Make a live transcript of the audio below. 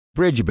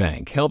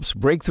Bridgebank helps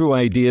breakthrough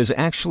ideas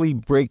actually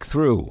break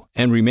through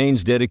and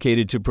remains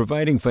dedicated to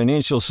providing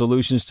financial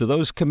solutions to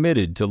those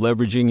committed to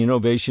leveraging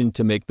innovation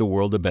to make the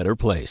world a better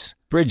place.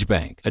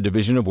 Bridgebank, a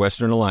division of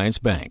Western Alliance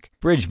Bank.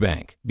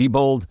 Bridgebank. Be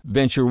bold,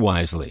 venture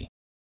wisely.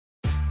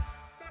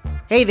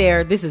 Hey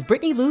there, this is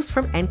Brittany Luce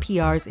from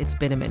NPR's It's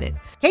Been a Minute.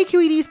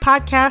 KQED's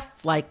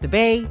podcasts like The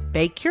Bay,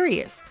 Bay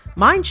Curious,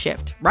 Mind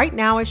Shift, Right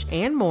Nowish,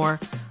 and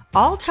more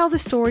all tell the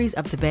stories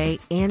of the Bay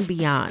and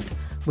beyond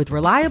with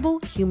reliable,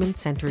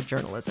 human-centered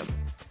journalism.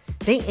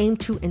 They aim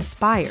to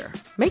inspire,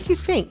 make you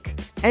think,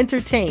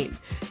 entertain,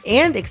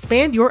 and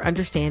expand your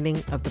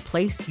understanding of the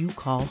place you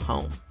call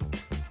home.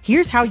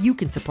 Here's how you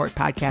can support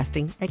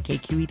podcasting at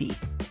KQED.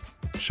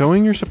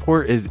 Showing your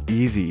support is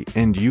easy,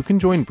 and you can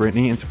join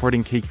Brittany in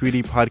supporting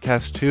KQED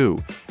Podcast too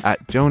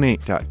at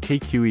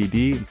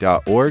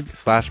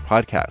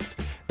donate.kqed.org/podcast.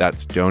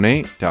 That's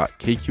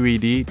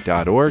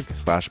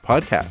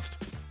donate.kqed.org/podcast.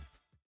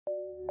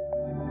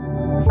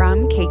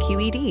 From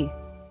KQED.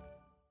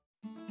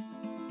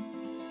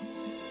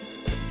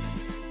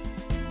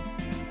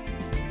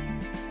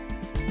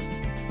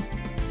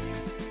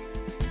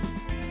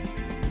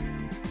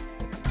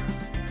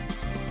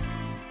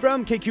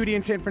 From KQED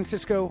in San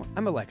Francisco,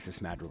 I'm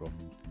Alexis Madrigal.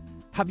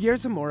 Javier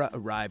Zamora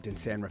arrived in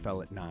San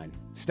Rafael at 9,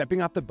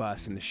 stepping off the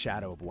bus in the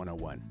shadow of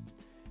 101.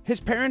 His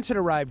parents had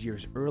arrived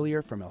years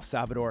earlier from El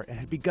Salvador and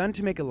had begun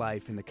to make a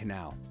life in the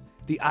Canal,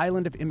 the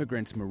island of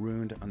immigrants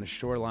marooned on the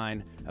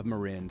shoreline of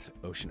Marin's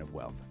Ocean of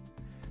Wealth.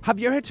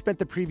 Javier had spent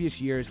the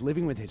previous years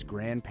living with his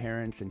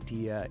grandparents and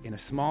tia in a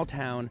small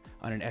town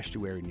on an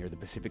estuary near the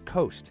Pacific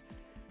coast.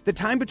 The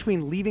time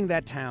between leaving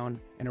that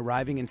town and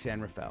arriving in San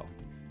Rafael,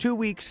 2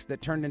 weeks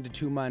that turned into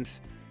 2 months,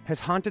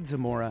 has haunted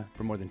Zamora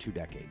for more than 2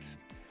 decades.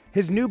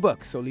 His new book,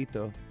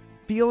 Solito,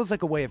 feels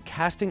like a way of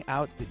casting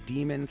out the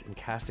demons and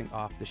casting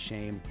off the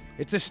shame.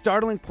 It's a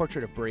startling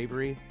portrait of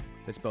bravery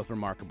that's both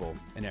remarkable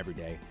and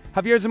everyday.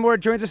 Javier Zamora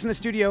joins us in the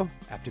studio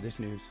after this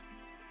news.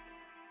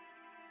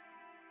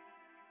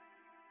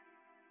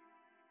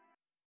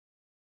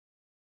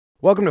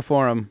 Welcome to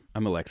Forum.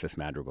 I'm Alexis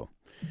Madrigal.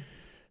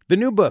 The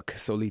new book,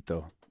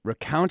 Solito,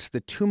 recounts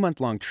the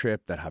 2-month-long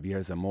trip that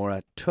Javier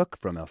Zamora took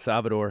from El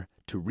Salvador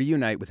to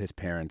reunite with his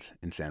parents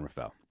in San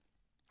Rafael.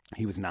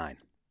 He was 9.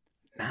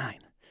 9.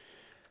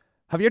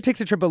 Javier takes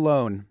the trip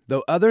alone,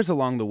 though others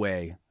along the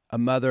way, a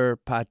mother,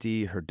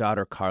 Pati, her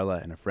daughter Carla,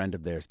 and a friend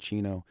of theirs,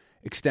 Chino,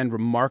 extend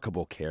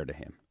remarkable care to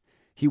him.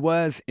 He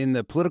was, in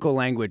the political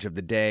language of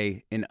the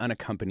day, an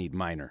unaccompanied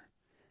minor,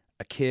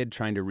 a kid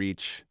trying to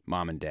reach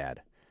mom and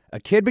dad, a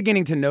kid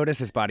beginning to notice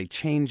his body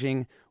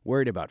changing,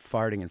 worried about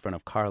farting in front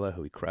of Carla,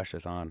 who he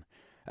crushes on,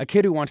 a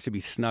kid who wants to be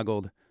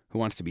snuggled, who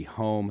wants to be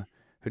home,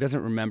 who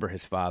doesn't remember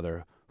his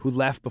father, who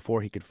left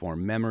before he could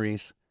form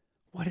memories.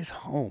 What is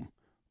home?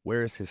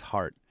 Where is his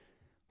heart?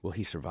 Will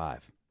he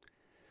survive?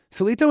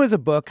 Solito is a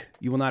book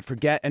you will not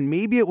forget, and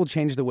maybe it will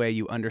change the way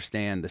you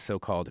understand the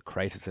so-called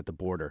crisis at the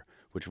border,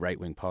 which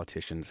right-wing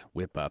politicians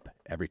whip up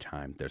every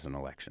time there's an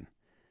election.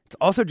 It's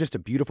also just a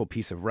beautiful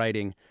piece of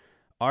writing,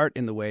 art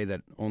in the way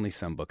that only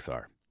some books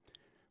are.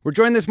 We're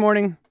joined this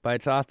morning by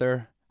its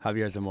author,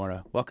 Javier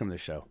Zamora. Welcome to the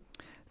show.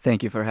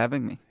 Thank you for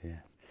having me. Yeah.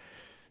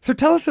 So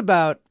tell us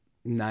about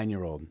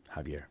 9-year-old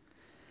Javier.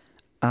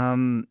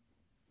 So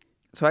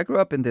I grew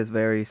up in this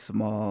very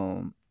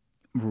small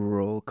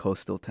rural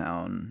coastal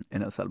town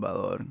in El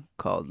Salvador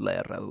called La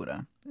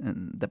Herradura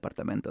in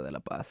Departamento de La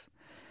Paz.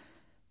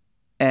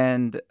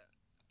 And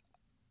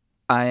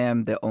I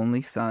am the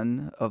only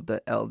son of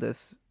the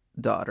eldest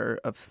daughter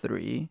of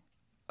 3.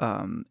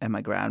 And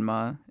my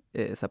grandma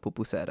is a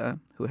pupusera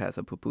who has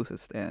a pupusa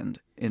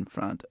stand in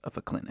front of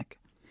a clinic.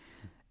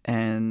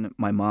 And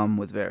my mom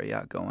was very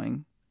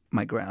outgoing.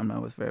 My grandma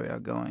was very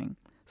outgoing.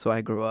 So I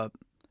grew up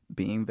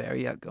being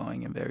very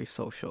outgoing and very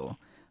social,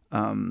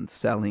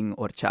 selling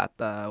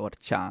horchata,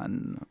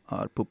 horchan,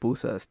 or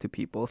pupusas to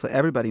people. So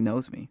everybody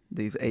knows me.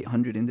 These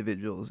 800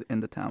 individuals in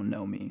the town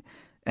know me.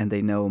 And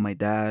they know my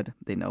dad.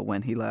 They know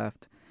when he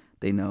left.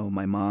 They know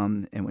my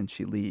mom and when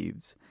she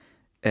leaves.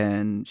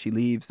 And she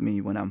leaves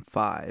me when I'm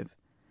 5.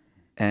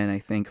 And I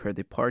think her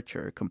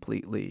departure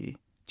completely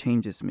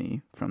changes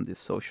me from this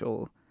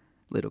social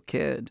little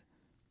kid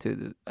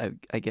to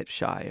I get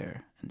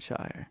shyer and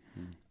shyer.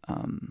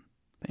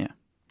 Yeah.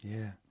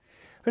 Yeah.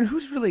 And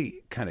who's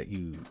really kind of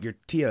your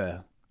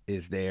tia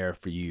is there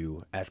for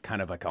you as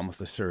kind of like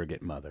almost a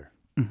surrogate mother?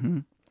 Mm-hmm.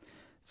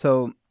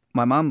 So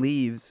my mom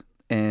leaves,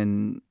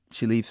 and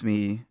she leaves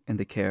me in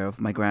the care of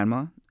my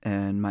grandma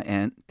and my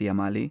aunt, Tia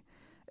Mali,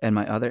 and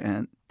my other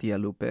aunt, Tia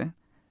Lupe,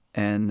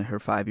 and her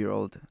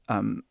 5-year-old.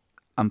 I'm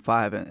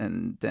 5,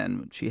 and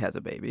then she has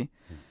a baby.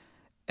 Mm.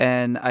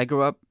 And I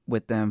grew up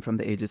with them from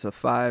the ages of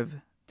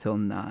 5 till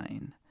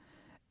 9.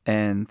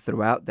 And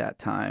throughout that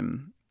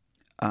time,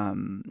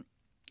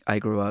 I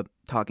grew up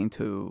talking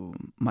to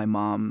my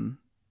mom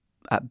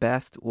at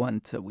best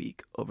once a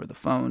week over the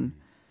phone.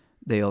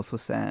 They also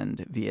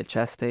send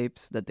VHS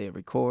tapes that they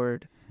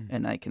record,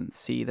 and I can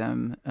see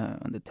them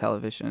on the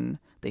television.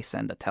 They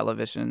send a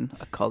television,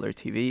 a color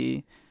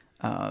TV,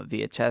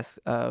 VHS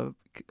a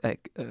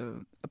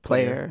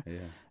player.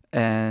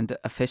 and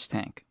a fish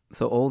tank.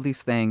 So all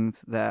these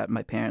things that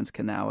my parents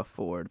can now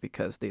afford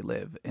because they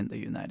live in the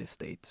United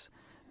States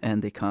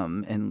and they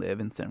come and live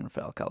in San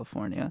Rafael,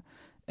 California.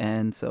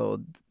 And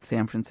so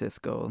San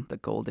Francisco, the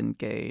Golden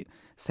Gate,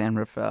 San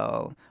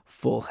Rafael,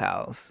 Full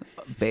House,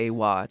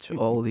 Baywatch,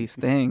 all these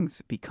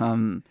things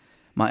become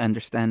my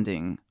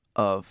understanding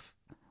of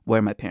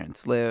where my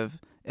parents live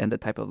and the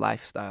type of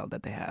lifestyle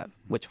that they have,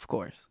 which of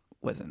course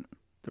wasn't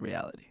the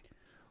reality.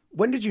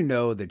 When did you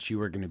know that you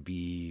were going to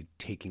be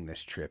taking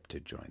this trip to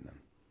join them?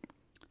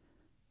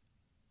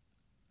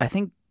 I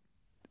think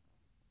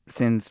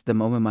since the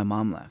moment my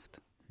mom left.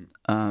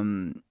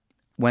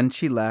 When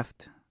she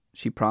left,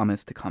 she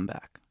promised to come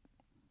back.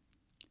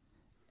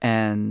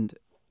 And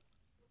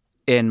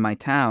in my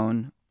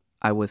town,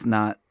 I was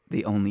not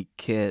the only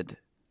kid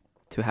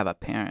to have a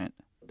parent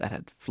that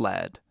had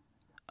fled.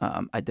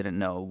 I didn't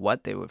know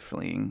what they were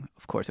fleeing.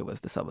 Of course, it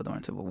was the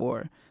Salvadoran Civil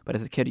War. But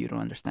as a kid, you don't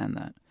understand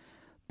that.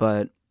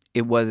 But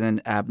it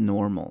wasn't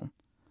abnormal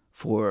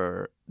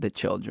for the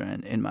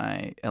children in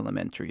my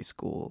elementary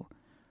school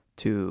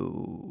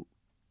to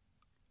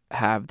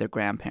have their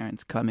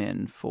grandparents come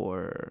in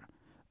for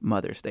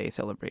Mother's Day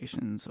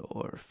celebrations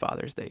or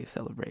Father's Day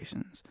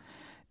celebrations.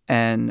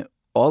 And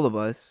all of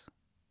us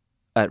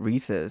at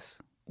recess,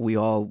 we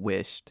all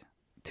wished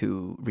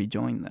to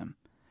rejoin them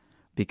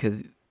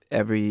because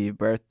every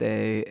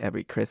birthday,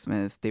 every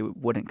Christmas, they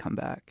wouldn't come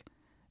back.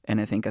 And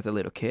I think as a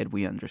little kid,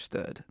 we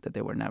understood that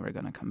they were never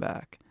going to come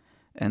back.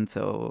 And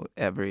so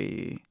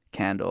every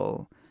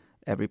candle,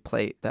 every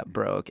plate that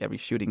broke, every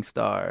shooting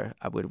star,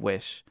 I would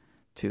wish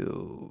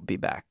to be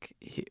back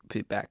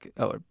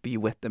or be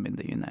with them in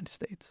the United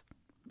States.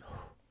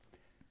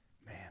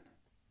 Man,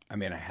 I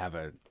mean, I have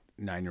a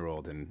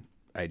 9-year-old, and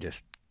I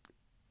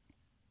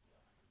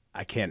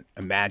can't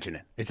imagine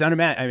it. It's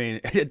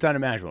it's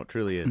unimaginable. It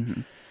truly is.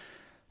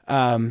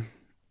 Mm-hmm.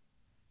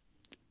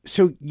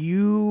 So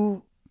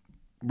you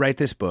write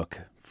this book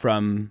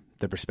from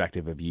the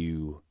perspective of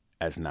you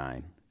as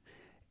 9.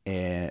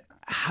 And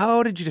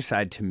how did you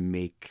decide to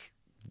make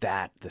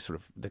that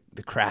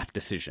the craft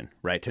decision,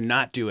 right? To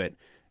not do it,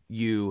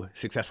 you,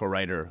 successful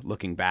writer,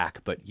 looking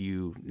back, but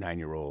you,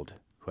 9-year-old,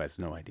 who has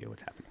no idea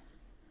what's happening?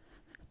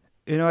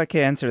 I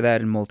can answer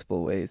that in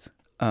multiple ways.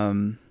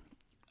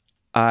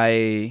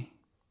 I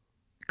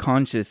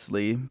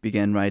consciously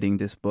began writing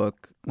this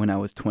book when I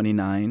was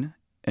 29,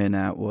 and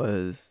I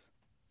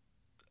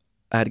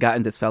had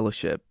gotten this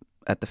fellowship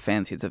at the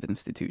fanciest of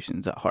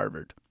institutions at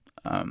Harvard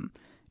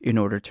in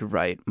order to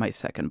write my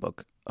second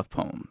book of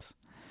poems.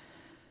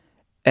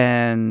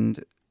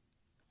 And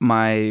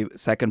my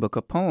second book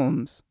of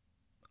poems,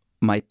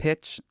 my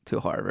pitch to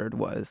Harvard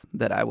was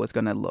that I was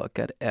going to look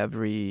at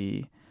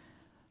every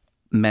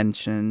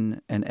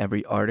mention and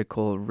every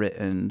article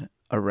written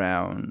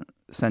around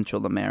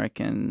Central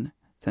American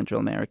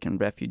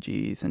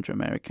refugees, Central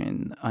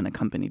American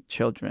unaccompanied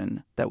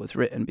children that was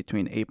written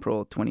between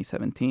April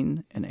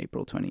 2017 and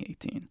April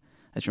 2018.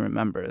 As you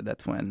remember,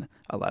 that's when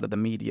a lot of the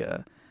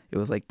media, it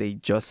was like they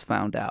just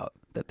found out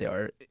that they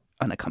are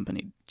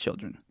unaccompanied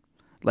children,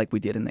 like we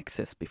didn't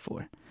exist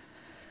before.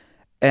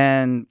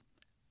 And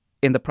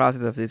in the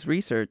process of this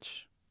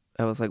research,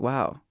 I was like,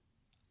 wow,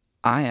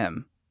 I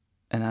am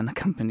an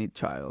unaccompanied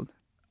child.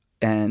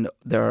 And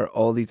there are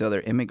all these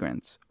other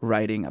immigrants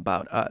writing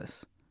about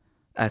us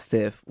as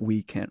if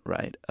we can't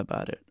write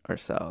about it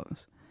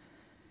ourselves.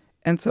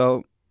 And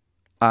so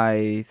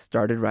I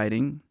started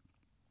writing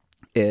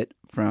it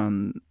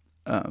from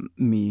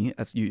me,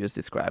 as you just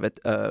described it,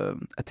 a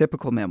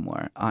typical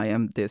memoir. I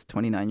am this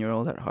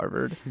 29-year-old at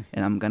Harvard,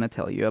 and I'm going to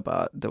tell you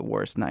about the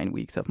worst 9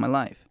 weeks of my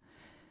life.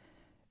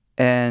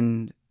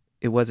 And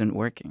it wasn't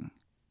working.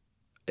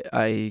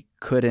 I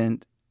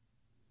couldn't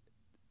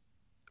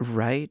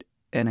write,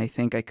 and I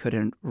think I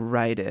couldn't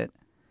write it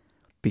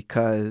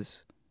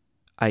because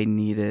I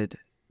needed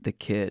the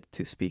kid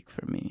to speak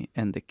for me.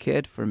 And the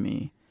kid for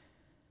me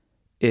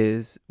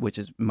which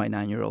is my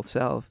 9-year-old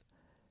self,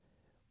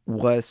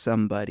 was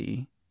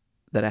somebody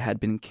that I had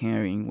been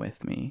carrying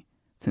with me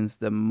since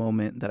the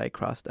moment that I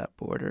crossed that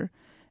border,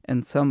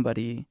 and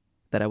somebody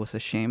that I was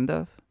ashamed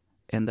of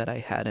and that I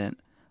hadn't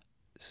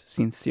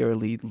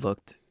sincerely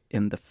looked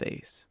in the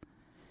face.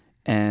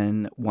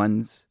 And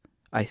once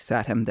I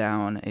sat him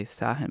down, I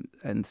saw him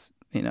and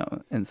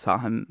saw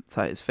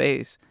his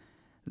face,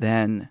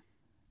 then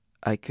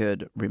I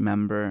could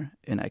remember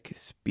and I could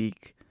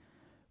speak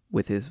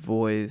with his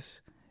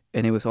voice.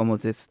 And it was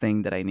almost this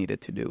thing that I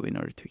needed to do in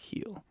order to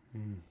heal,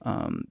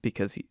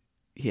 because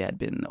he had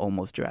been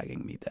almost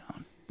dragging me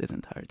down this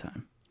entire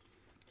time.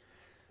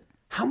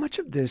 How much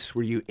of this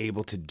were you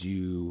able to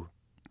do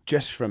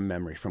just from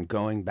memory, from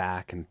going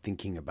back and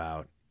thinking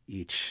about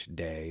each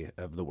day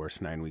of the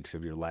worst 9 weeks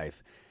of your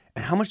life?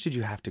 And how much did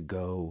you have to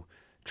go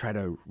try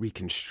to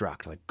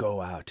reconstruct, like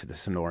go out to the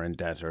Sonoran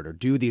Desert or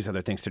do these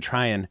other things to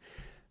try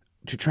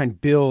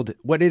and build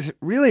what is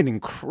really an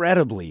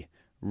incredibly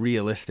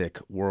realistic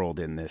world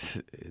in this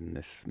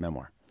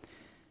memoir?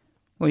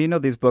 Well,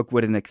 this book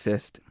wouldn't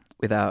exist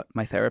without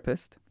my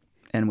therapist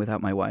and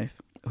without my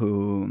wife,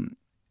 who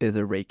is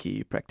a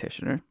Reiki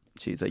practitioner.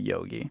 She's a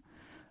yogi.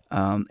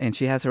 And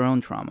she has her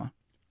own trauma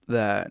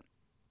that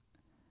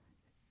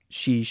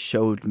she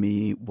showed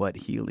me what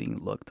healing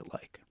looked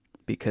like,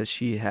 because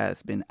she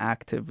has been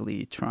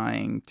actively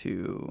trying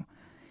to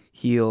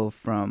heal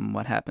from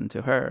what happened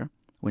to her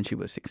when she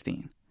was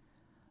 16.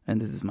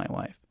 And this is my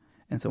wife.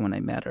 And so when I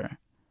met her,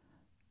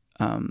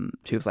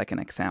 she was like an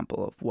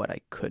example of what I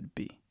could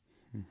be.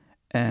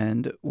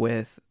 And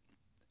with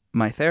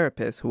my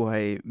therapist, who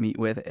I meet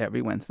with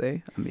every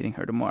Wednesday, I'm meeting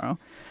her tomorrow,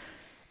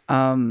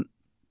 a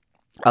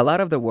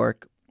lot of the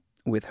work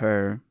with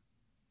her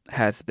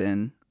has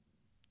been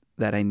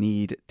that I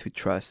need to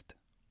trust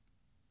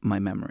my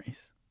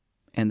memories,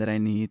 and that I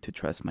need to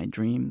trust my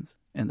dreams,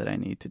 and that I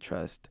need to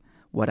trust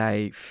what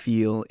I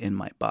feel in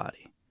my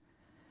body.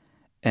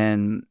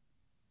 And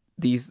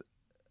these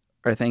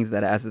are things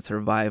that, as a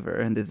survivor,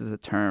 and this is a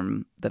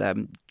term that I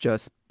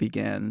just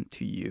began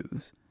to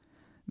use,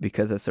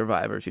 because as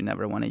survivors, you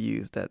never want to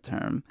use that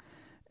term,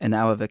 and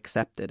now I've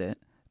accepted it.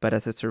 But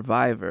as a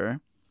survivor,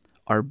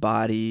 our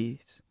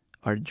bodies,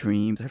 our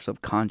dreams, our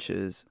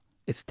subconscious,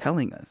 it's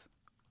telling us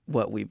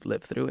what we've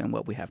lived through and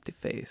what we have to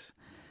face.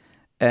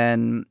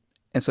 And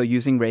so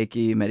using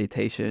Reiki,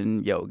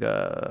 meditation,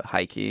 yoga,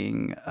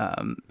 hiking,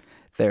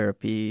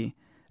 therapy,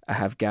 I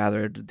have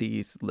gathered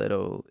these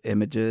little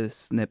images,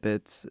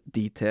 snippets,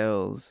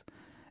 details,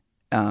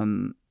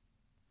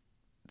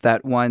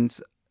 that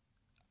once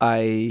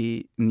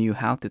I knew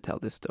how to tell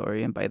this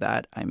story, and by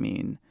that I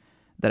mean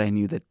that I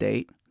knew the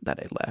date that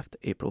I left,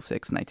 April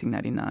 6,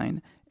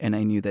 1999, and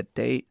I knew the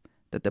date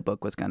that the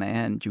book was going to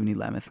end, June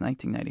 11th,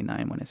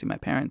 1999, when I see my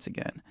parents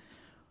again.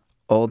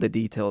 All the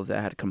details that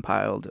I had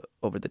compiled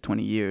over the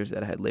 20 years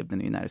that I had lived in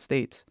the United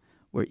States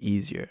were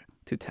easier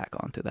to tack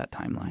onto that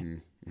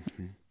timeline.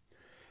 Mm-hmm.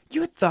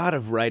 You had thought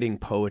of writing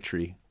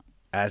poetry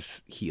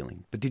as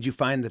healing, but did you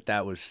find that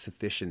that was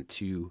sufficient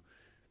to,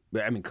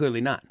 I mean,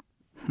 clearly not.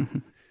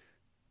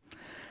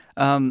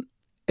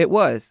 It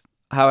was.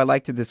 How I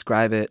like to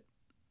describe it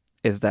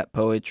is that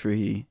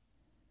poetry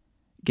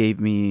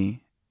gave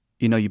me,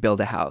 you build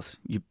a house,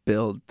 you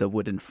build the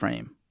wooden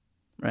frame,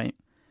 right?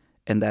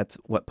 And that's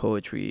what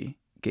poetry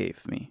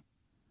gave me.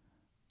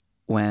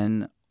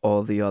 When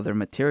all the other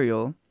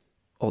material,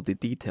 all the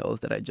details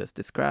that I just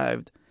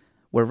described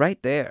were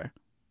right there,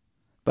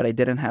 but I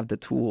didn't have the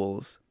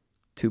tools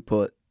to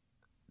put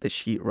the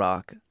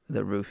sheetrock,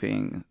 the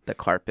roofing, the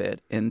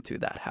carpet into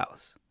that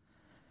house.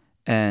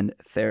 And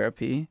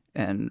therapy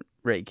and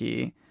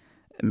Reiki,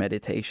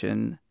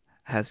 meditation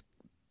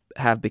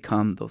have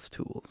become those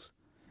tools.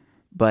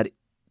 But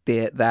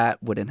that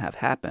wouldn't have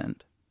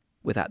happened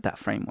without that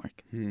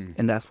framework.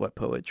 And that's what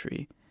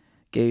poetry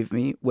gave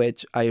me,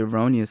 which I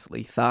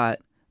erroneously thought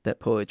that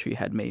poetry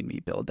had made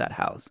me build that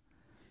house.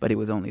 But it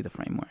was only the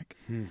framework.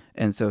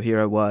 And so here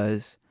I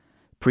was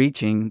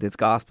preaching this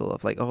gospel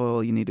of like, oh,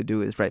 all you need to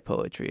do is write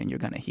poetry and you're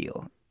going to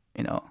heal.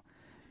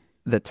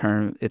 The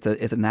term, it's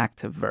an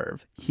active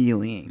verb,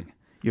 healing.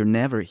 You're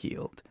never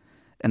healed.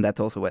 And that's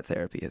also what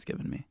therapy has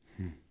given me.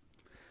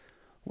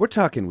 We're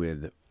talking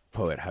with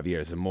poet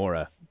Javier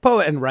Zamora,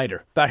 poet and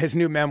writer, about his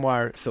new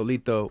memoir,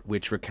 Solito,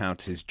 which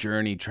recounts his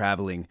journey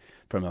traveling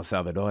from El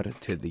Salvador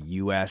to the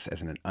U.S.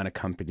 as an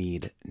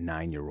unaccompanied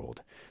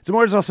 9-year-old.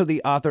 Zamora is also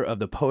the author of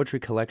the poetry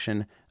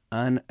collection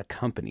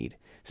Unaccompanied.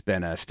 He's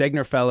been a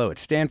Stegner Fellow at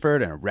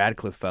Stanford and a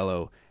Radcliffe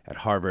Fellow at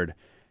Harvard.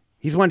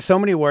 He's won so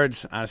many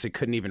awards, honestly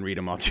couldn't even read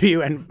them all to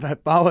you. And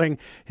following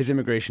his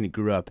immigration, he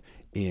grew up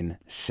in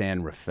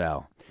San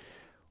Rafael.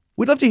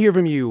 We'd love to hear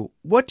from you.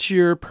 What's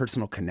your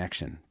personal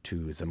connection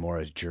to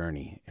Zamora's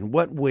journey? In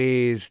what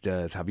ways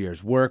does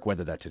Javier's work,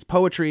 whether that's his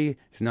poetry,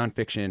 his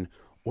nonfiction,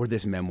 or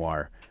this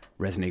memoir,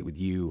 resonate with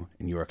you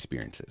and your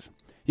experiences?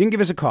 You can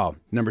give us a call.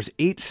 Number's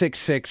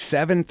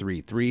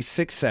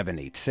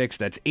 866-733-6786.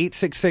 That's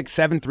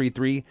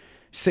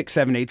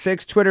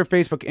 866-733-6786. Twitter,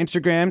 Facebook,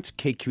 Instagram, it's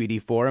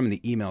KQED Forum, and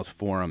the email's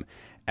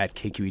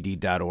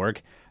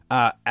forum@kqed.org.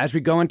 As we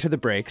go into the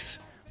breaks,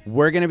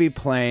 we're going to be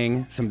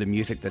playing some of the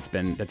music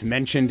that's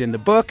mentioned in the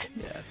book.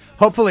 Yes.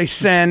 Hopefully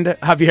send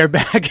Javier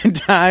back in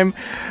time.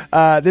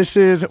 This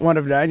is one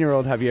of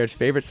 9-year-old Javier's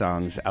favorite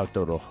songs,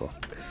 Auto Rojo.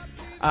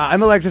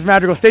 I'm Alexis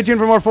Madrigal. Stay tuned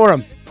for more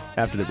Forum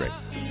after the break.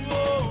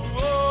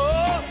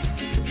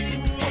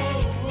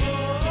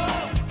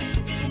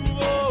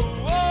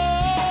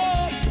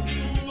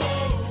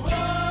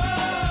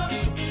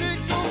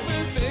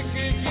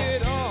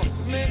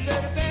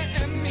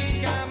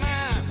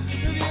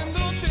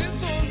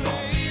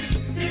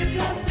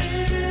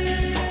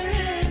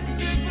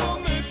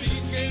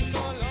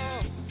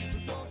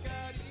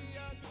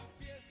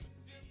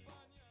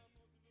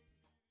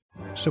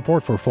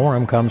 Support for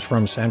Forum comes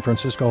from San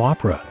Francisco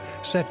Opera.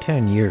 Set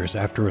 10 years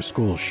after a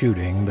school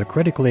shooting, the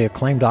critically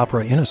acclaimed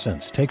opera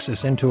Innocence takes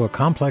us into a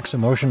complex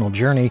emotional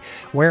journey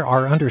where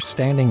our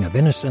understanding of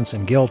innocence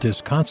and guilt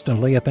is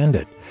constantly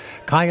upended.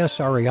 Kaya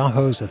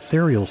Sariaho's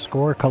ethereal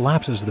score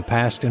collapses the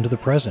past into the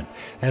present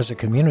as a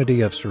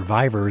community of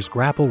survivors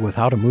grapple with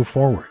how to move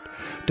forward.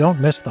 Don't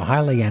miss the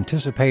highly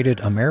anticipated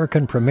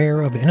American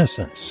premiere of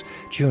Innocence,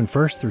 June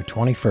 1st through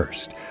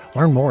 21st.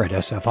 Learn more at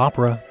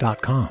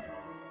sfopera.com.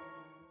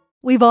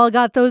 We've all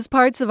got those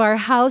parts of our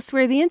house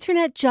where the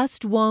internet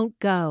just won't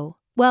go.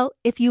 Well,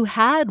 if you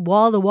had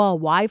wall-to-wall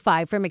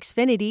Wi-Fi from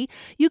Xfinity,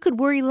 you could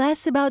worry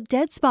less about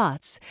dead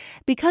spots.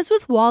 Because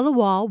with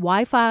wall-to-wall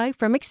Wi-Fi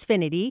from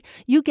Xfinity,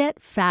 you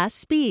get fast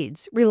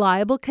speeds,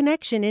 reliable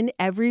connection in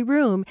every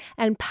room,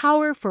 and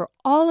power for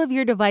all of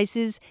your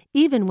devices,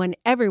 even when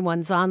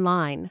everyone's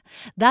online.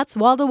 That's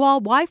wall-to-wall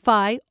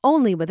Wi-Fi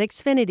only with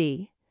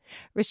Xfinity.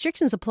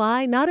 Restrictions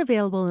apply, not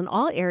available in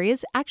all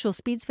areas. Actual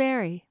speeds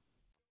vary.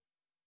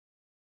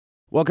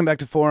 Welcome back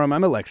to Forum.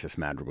 I'm Alexis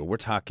Madrigal. We're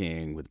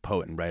talking with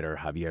poet and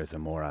writer Javier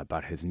Zamora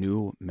about his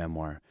new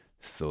memoir,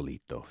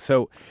 Solito.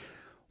 So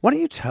why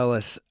don't you tell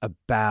us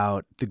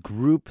about the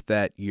group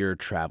that you're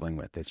traveling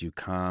with as you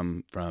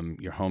come from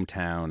your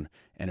hometown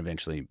and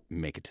eventually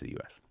make it to the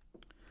U.S.?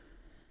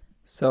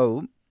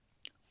 So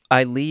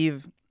I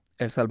leave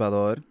El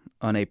Salvador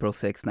on April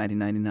 6,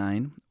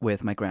 1999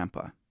 with my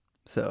grandpa.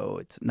 So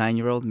it's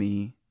 9-year-old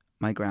me,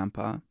 my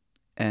grandpa,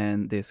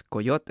 and this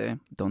coyote,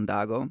 Don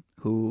Dago,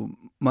 who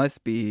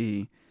must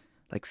be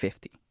like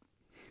 50.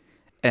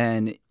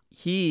 And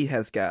he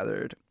has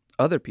gathered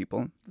other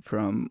people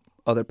from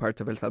other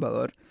parts of El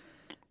Salvador.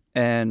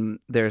 And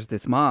there's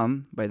this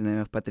mom by the name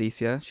of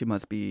Patricia. She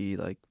must be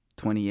like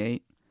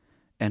 28.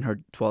 And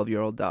her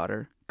 12-year-old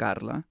daughter,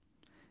 Carla.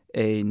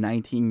 A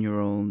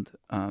 19-year-old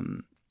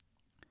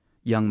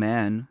young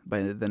man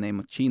by the name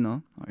of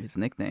Chino, or his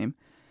nickname.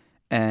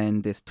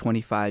 And this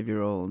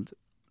 25-year-old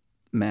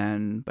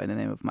man by the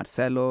name of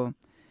Marcelo,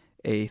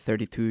 a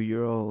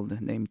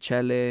 32-year-old named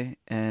Chele,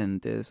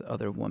 and this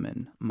other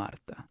woman,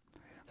 Marta.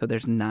 So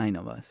there's 9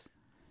 of us.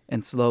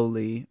 And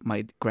slowly,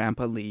 my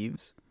grandpa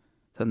leaves.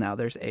 So now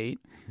there's 8.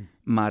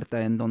 Marta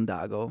and Don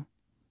Dago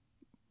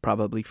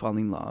probably fall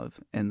in love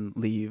and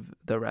leave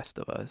the rest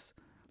of us,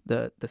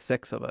 the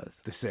 6 of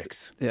us. The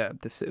 6. Yeah,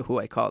 who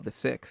I call the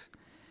 6.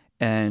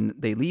 And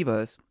they leave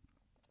us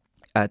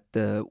at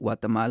the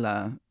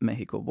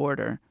Guatemala-Mexico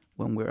border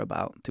when we're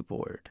about to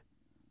board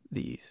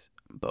these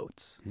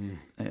boats.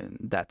 And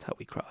that's how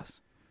we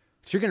cross.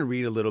 So you're going to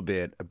read a little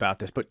bit about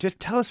this, but just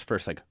tell us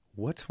first, like,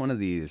 what's one of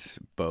these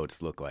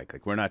boats look like?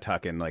 Like, we're not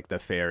talking like the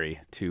ferry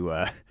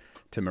to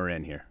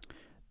Marin here.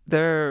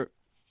 I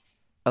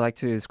like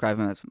to describe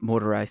them as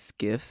motorized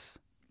skiffs.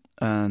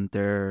 And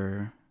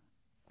there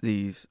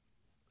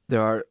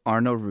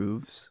are no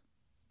roofs.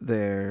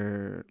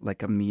 They're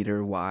like a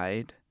meter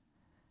wide.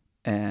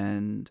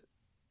 And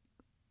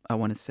I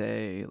want to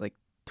say like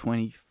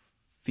 20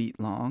 feet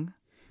long.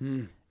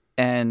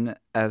 And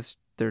as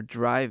they're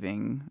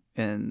driving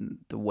in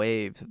the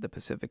waves of the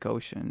Pacific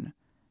Ocean,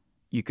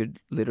 you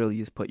could literally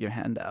just put your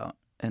hand out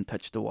and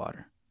touch the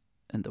water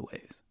and the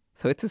waves.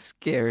 So it's a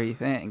scary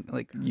thing.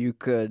 Like, you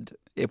could,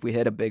 if we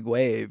hit a big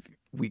wave,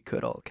 we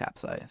could all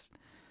capsize.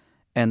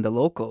 And the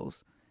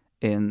locals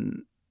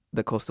in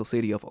the coastal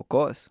city of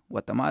Ocos,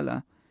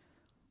 Guatemala,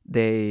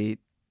 they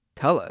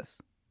tell us,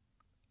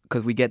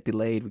 because we get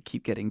delayed, we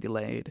keep getting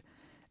delayed.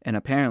 And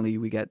apparently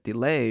we get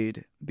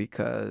delayed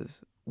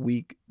because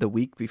the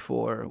week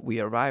before we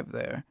arrived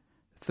there,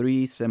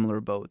 3 similar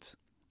boats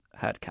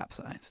had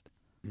capsized.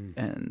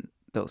 And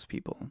those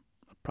people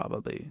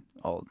probably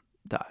all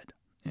died,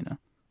 you know?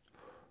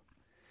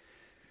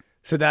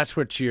 So that's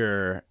what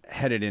you're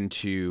headed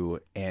into,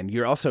 and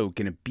you're also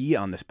going to be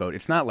on this boat.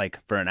 It's not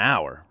like for an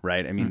hour,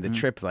 right? I mean, the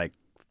trip's like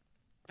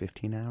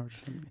 15 hours or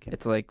something?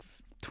 It's like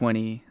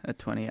a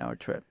 20-hour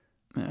trip.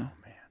 Yeah. Oh,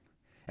 man.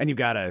 And you've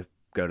got to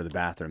go to the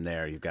bathroom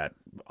there. You've got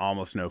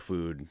almost no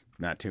food,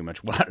 not too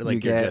much water.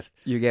 Like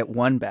you get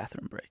 1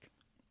 bathroom break,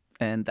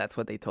 and that's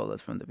what they told us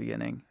from the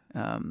beginning.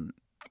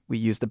 We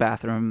used the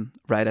bathroom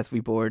right as we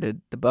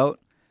boarded the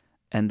boat,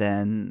 and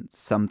then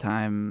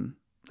sometime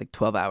like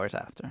 12 hours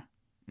after.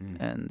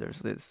 And there's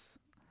this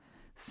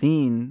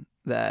scene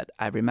that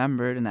I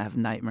remembered and I have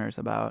nightmares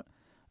about,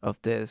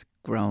 of this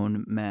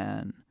grown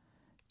man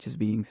just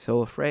being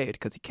so afraid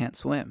because he can't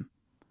swim.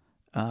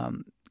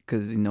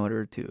 Because in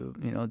order to,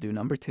 do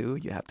number 2,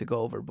 you have to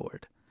go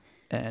overboard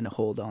and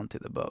hold on to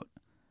the boat.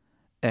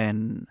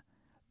 And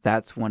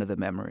that's one of the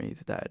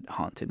memories that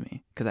haunted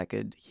me, because I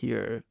could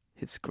hear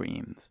his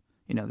screams,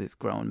 this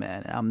grown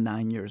man. And I'm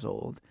 9 years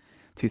old.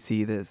 To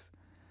see this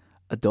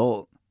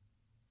adult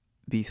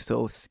be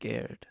so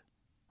scared.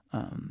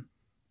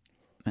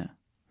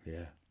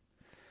 Yeah.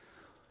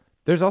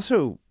 There's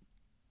also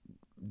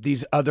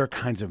these other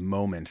kinds of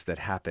moments that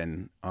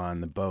happen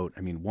on the boat.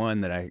 I mean,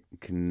 one that I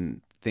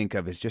can think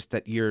of is just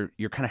that you're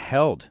kind of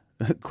held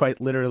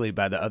quite literally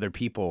by the other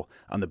people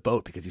on the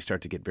boat, because you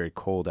start to get very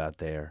cold out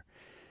there.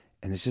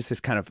 And it's just this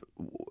kind of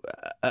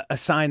a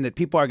sign that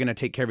people are going to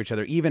take care of each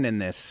other, even in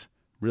this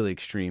really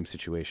extreme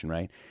situation,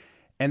 right?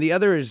 And the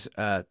other is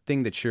a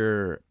thing that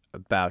you're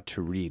about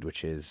to read,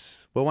 which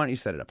is, well, why don't you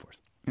set it up for us?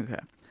 Okay.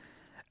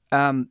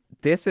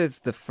 This is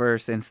the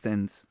first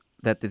instance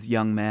that this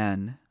young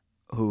man,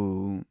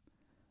 who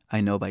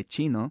I know by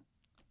Chino,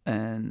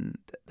 and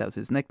that was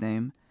his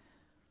nickname,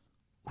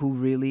 who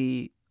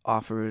really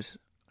offers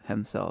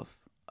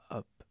himself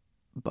up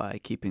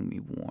by keeping me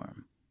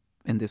warm.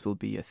 And this will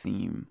be a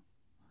theme.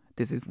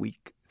 This is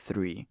week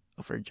 3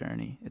 of our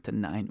journey. It's a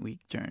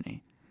 9-week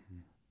journey.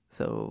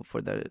 So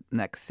for the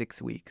next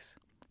 6 weeks,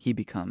 he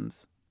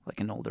becomes like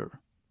an older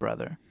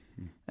brother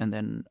and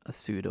then a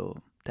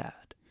pseudo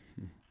dad.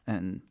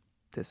 And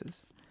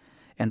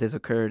this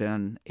occurred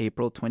on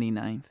April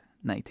 29th,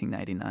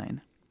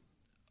 1999,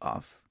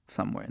 off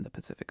somewhere in the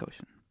Pacific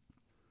Ocean.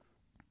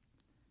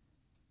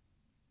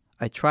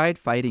 I tried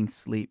fighting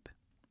sleep.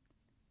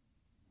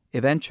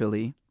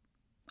 Eventually,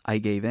 I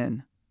gave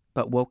in,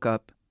 but woke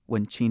up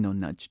when Chino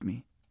nudged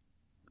me.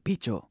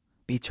 Bicho,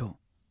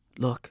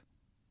 look,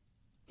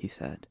 he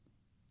said,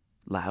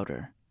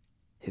 louder,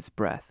 his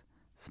breath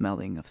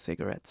smelling of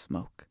cigarette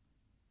smoke.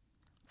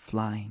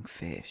 Flying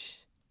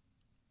fish.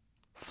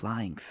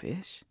 Flying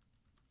fish?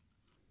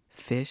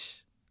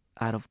 Fish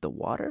out of the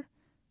water?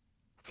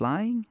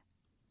 Flying?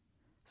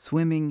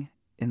 Swimming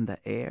in the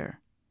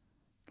air,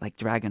 like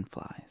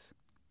dragonflies,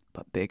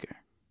 but bigger.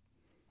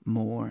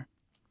 More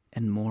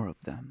and more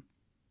of them.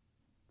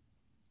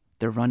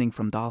 They're running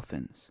from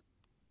dolphins.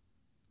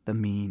 The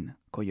mean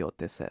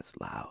coyote says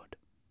loud.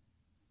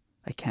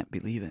 I can't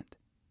believe it.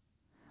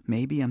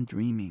 Maybe I'm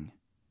dreaming.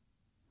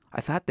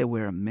 I thought they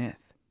were a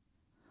myth.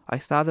 I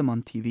saw them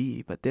on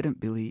TV, but didn't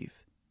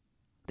believe.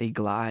 They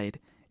glide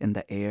in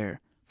the air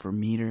for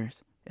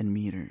meters and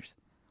meters.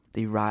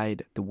 They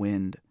ride the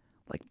wind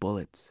like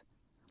bullets,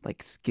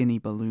 like skinny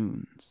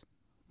balloons.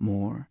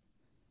 More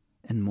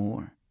and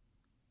more.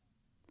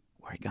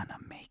 We're gonna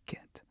make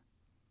it,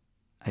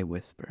 I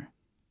whisper.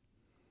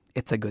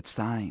 It's a good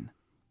sign,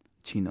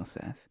 Chino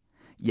says.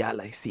 Ya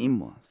la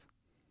hicimos.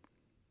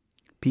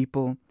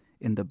 People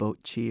in the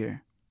boat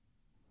cheer.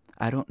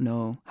 I don't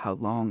know how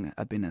long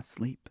I've been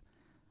asleep.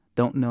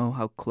 Don't know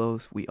how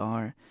close we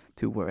are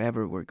to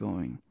wherever we're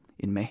going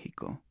in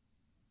Mexico.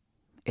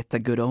 It's a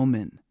good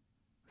omen,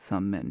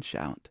 some men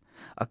shout.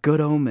 A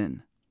good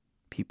omen.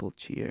 People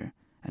cheer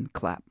and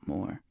clap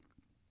more.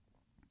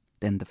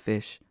 Then the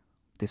fish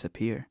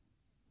disappear,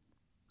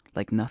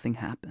 like nothing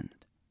happened.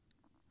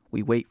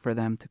 We wait for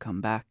them to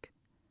come back.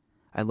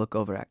 I look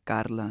over at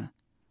Carla,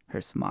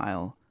 her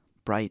smile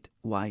bright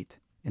white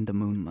in the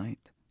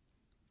moonlight.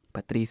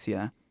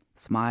 Patricia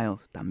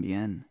smiles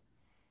también,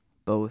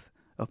 both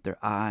of their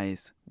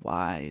eyes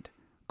wide,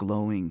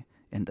 glowing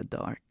in the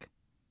dark.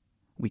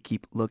 We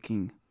keep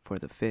looking for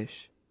the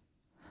fish,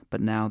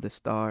 but now the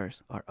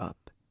stars are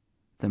up,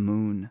 the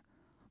moon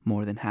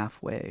more than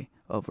halfway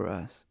over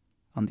us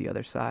on the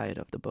other side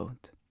of the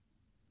boat.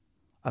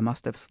 I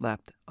must have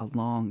slept a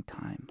long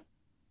time.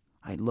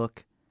 I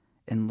look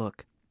and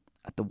look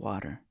at the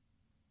water.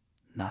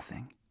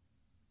 Nothing.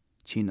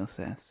 Chino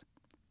says,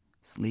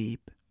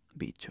 sleep,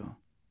 bicho.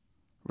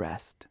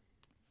 Rest.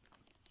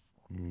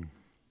 That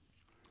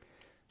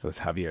was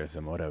Javier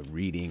Zamora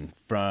reading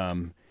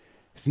from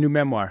his new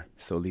memoir,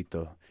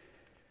 Solito.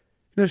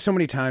 There's so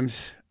many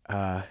times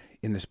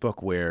in this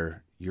book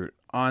where you're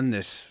on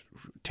this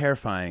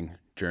terrifying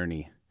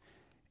journey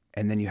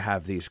and then you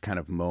have these kind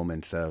of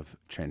moments of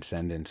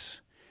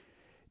transcendence.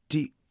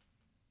 Did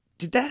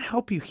that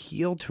help you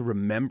heal, to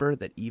remember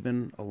that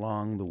even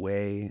along the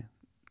way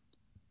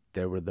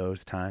there were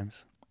those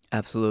times?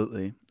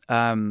 Absolutely.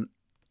 Part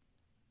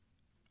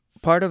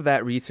of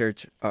that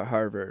research at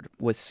Harvard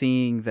was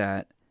seeing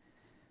that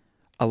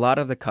a lot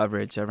of the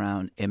coverage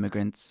around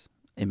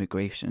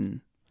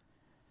immigration,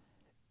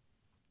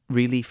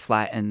 really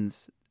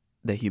flattens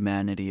the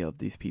humanity of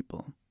these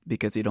people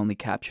because it only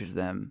captures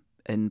them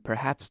in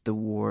perhaps the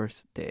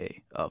worst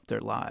day of their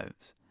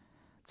lives.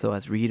 So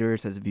as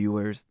readers, as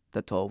viewers,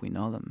 that's all we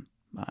know them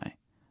by,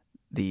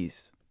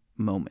 these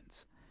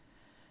moments.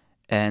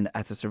 And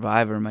as a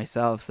survivor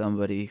myself,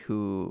 somebody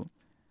who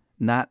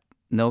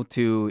no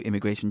two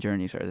immigration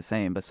journeys are the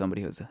same, but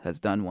somebody who has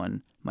done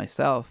one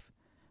myself,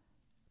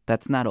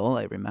 that's not all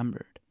I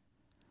remembered.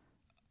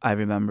 I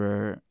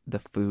remember the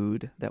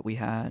food that we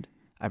had.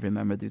 I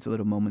remember these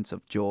little moments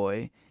of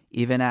joy.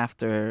 Even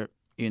after,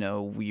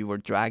 we were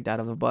dragged out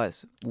of the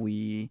bus,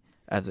 we,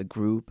 as a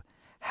group,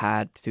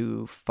 had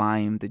to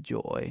find the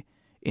joy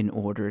in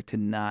order to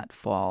not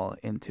fall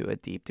into a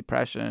deep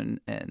depression,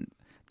 and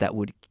that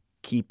would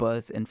keep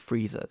us and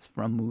freeze us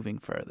from moving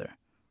further.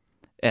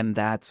 And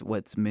that's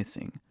what's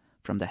missing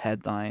from the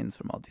headlines,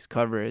 from all this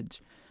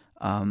coverage.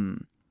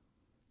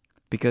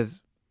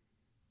 Because,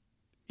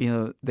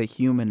 the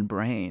human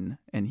brain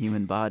and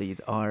human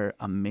bodies are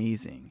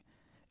amazing.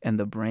 And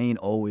the brain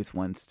always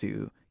wants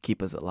to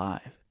keep us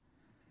alive.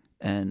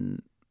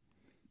 And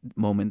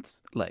moments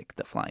like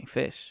the flying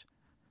fish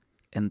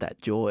and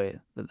that joy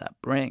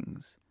that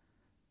brings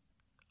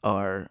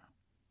are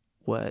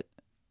what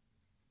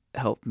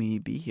helped me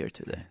be here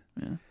today.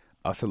 Yeah.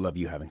 Also love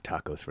you having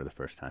tacos for the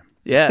first time.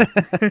 Yeah.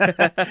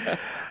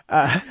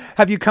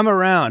 Have you come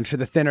around to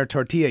the thinner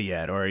tortilla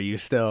yet, or are you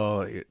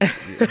still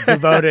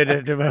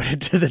devoted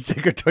to the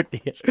thicker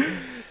tortillas?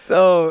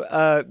 So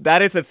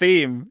that is a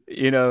theme.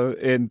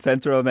 In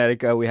Central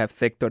America, we have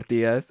thick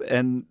tortillas,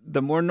 and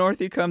the more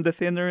north you come, the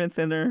thinner and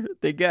thinner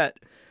they get.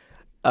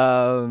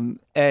 And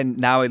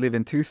now I live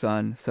in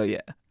Tucson, so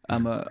yeah,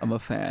 I'm a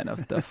fan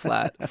of the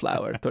flat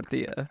flour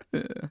tortilla.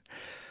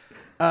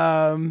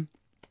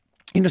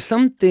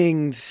 Some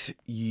things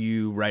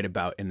you write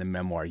about in the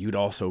memoir, you'd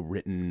also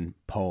written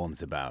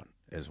poems about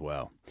as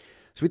well.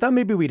 So we thought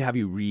maybe we'd have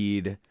you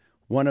read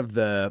one of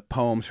the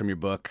poems from your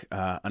book,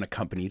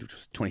 Unaccompanied, which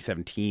was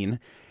 2017.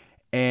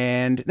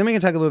 And then we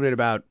can talk a little bit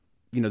about,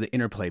 the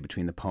interplay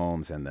between the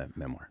poems and the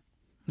memoir.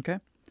 Okay.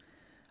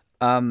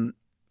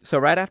 So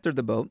right after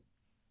the boat,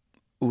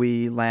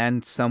 we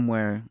land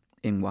somewhere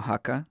in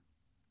Oaxaca,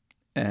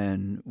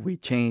 and we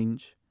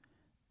change,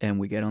 and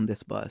we get on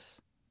this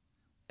bus.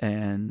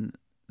 And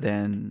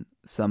then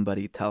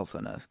somebody tells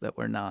on us that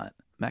we're not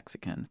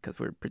Mexican because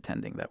we're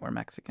pretending that we're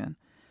Mexican.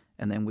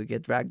 And then we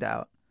get dragged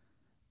out,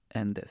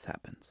 and this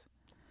happens.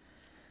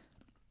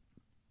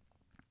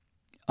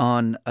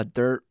 On a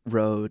dirt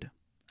road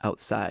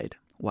outside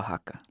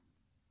Oaxaca.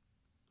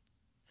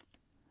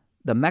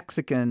 The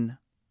Mexican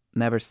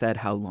never said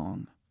how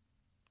long.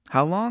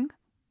 How long?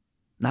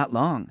 Not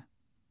long.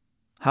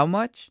 How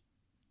much?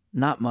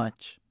 Not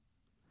much.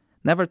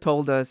 Never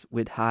told us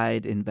we'd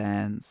hide in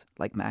vans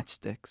like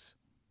matchsticks.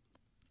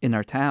 In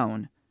our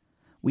town,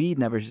 we'd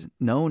never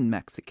known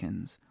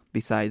Mexicans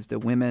besides the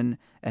women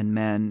and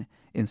men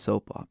in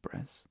soap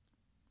operas.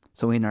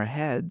 So in our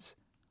heads,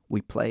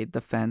 we played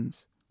the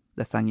fence,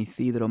 the San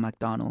Isidro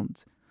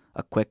McDonald's,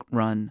 a quick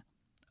run,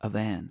 a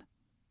van.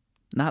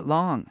 Not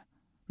long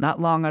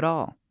at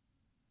all.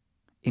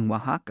 In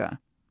Oaxaca,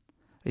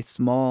 a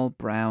small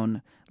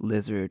brown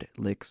lizard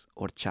licks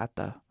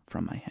horchata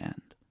from my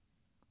hand.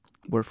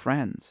 We're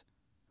friends.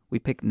 We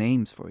pick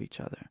names for each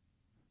other.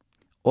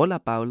 Hola,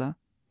 Paula.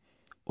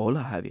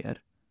 Hola, Javier,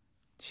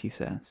 she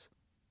says.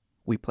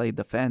 We played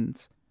the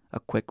fence,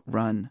 a quick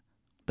run,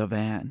 the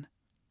van.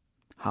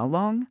 How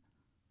long?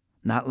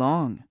 Not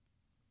long.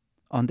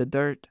 On the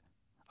dirt,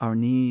 our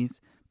knees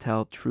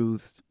tell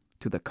truths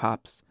to the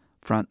cops'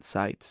 front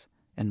sights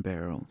and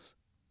barrels.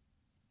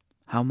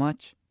 How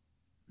much?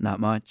 Not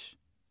much.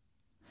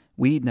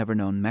 We'd never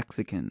known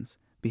Mexicans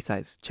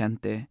besides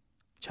Chente,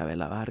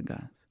 Chavela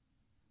Vargas.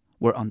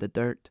 We're on the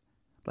dirt,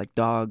 like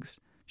dogs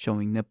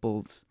showing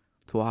nipples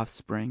to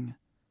offspring.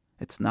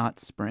 It's not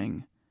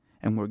spring,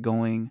 and we're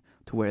going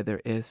to where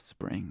there is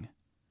spring.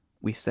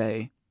 We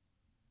say,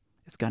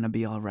 it's gonna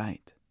be all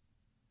right.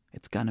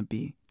 It's gonna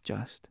be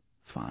just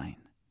fine.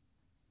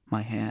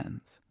 My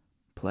hands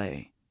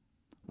play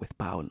with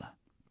Paula.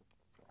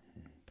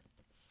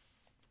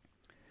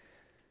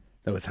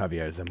 That was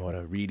Javier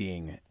Zamora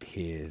reading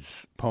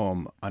his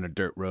poem On a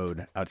Dirt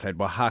Road Outside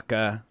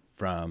Oaxaca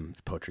from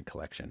his poetry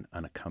collection,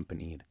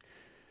 Unaccompanied.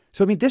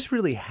 So, this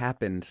really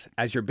happens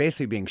as you're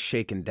basically being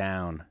shaken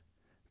down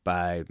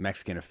by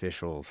Mexican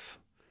officials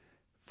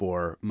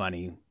for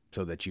money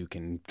so that you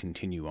can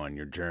continue on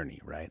your journey,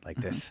 right? Like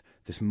this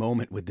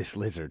moment with this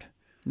lizard.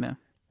 Yeah.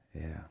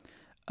 Yeah.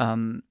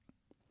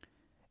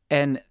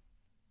 And,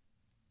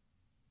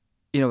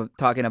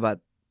 talking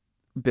about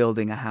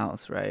building a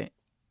house, right?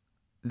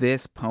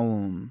 This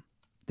poem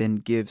then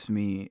gives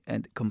me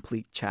a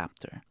complete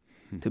chapter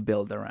to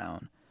build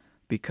around,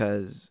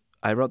 because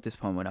I wrote this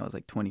poem when I was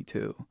like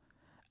 22.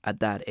 At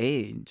that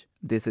age,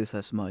 this is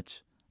as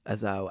much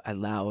as I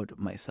allowed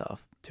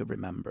myself to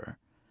remember.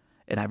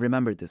 And I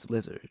remembered this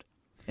lizard.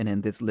 And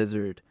then this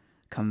lizard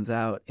comes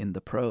out in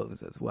the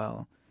prose as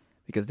well,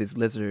 because this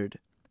lizard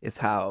is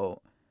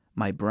how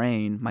my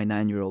brain, my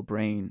 9-year-old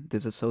brain,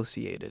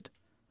 disassociated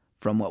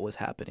from what was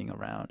happening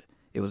around.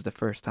 It was the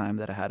first time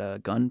that I had a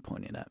gun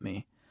pointed at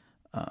me,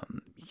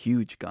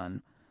 huge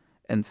gun.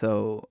 And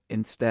so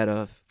instead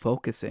of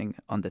focusing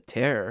on the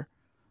terror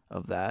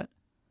of that,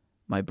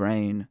 my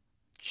brain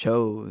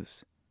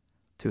chose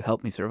to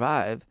help me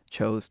survive,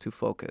 chose to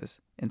focus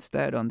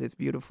instead on this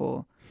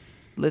beautiful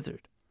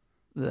lizard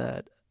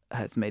that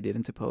has made it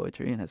into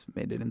poetry and has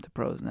made it into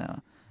prose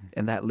now.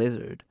 And that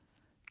lizard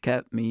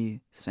kept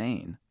me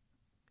sane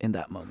in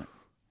that moment.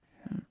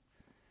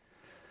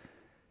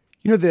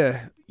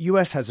 The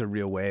U.S. has a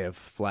real way of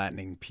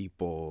flattening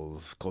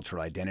people's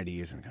cultural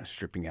identities and kind of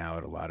stripping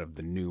out a lot of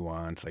the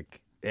nuance.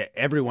 Like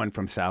everyone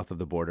from south of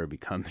the border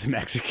becomes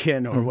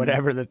Mexican or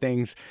whatever the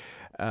things.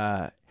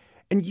 And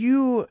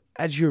you,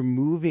 as you're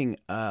moving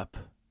up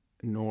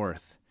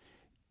north,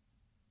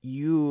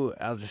 you,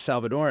 as a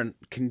Salvadoran,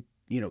 can,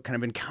 kind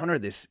of encounter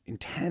this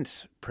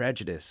intense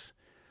prejudice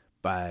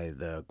by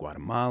the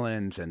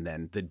Guatemalans and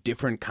then the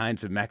different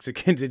kinds of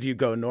Mexicans as you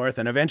go north,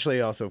 and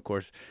eventually also, of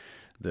course,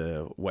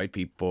 the white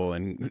people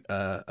and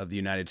of the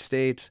United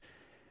States.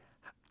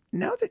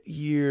 Now that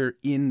you're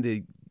in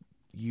the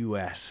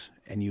U.S.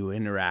 and you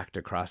interact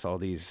across all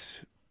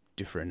these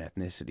different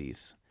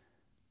ethnicities,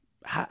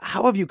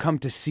 how have you come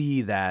to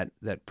see that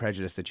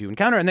prejudice that you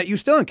encounter and that you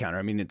still encounter?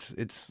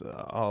 It's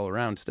all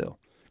around still.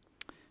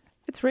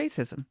 It's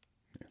racism.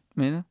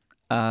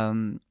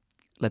 Latinos,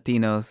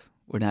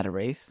 we're not a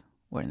race.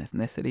 We're an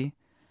ethnicity.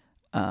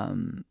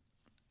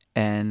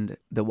 And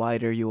the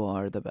whiter you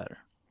are, the better.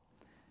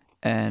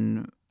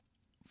 And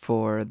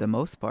for the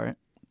most part,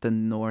 the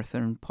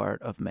northern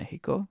part of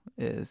Mexico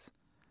is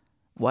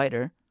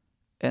whiter,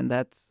 and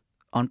that's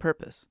on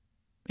purpose.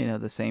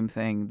 The same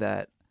thing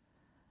that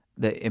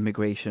the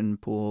immigration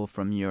pool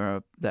from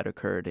Europe that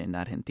occurred in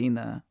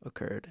Argentina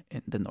occurred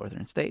in the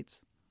northern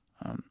states.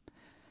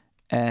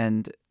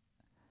 And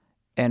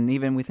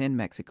even within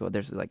Mexico,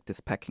 there's like this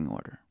pecking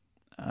order.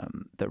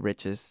 The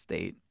richest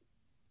state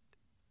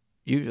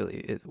usually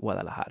is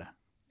Guadalajara,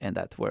 and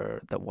that's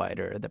where the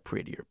whiter, the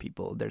prettier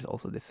people. There's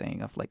also this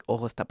saying of like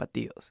ojos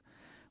tapatíos,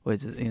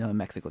 which is, in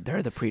Mexico,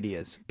 they're the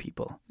prettiest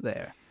people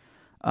there.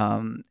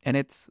 And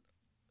it's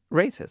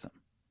racism.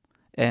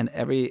 And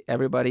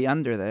everybody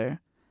under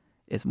there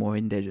is more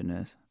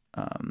indigenous,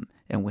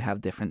 and we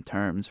have different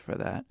terms for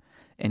that.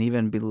 And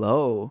even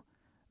below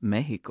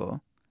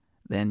Mexico,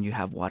 then you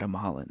have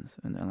Guatemalans,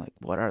 and they're like,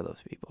 what are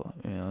those people?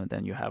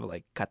 Then you have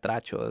like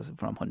Catrachos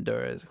from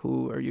Honduras,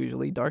 who are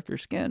usually darker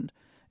skinned,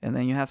 and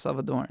then you have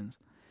Salvadorans.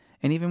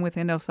 And even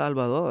within El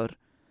Salvador,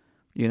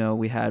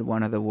 we had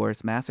one of the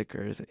worst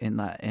massacres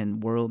in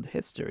world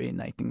history in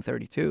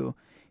 1932,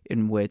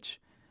 in which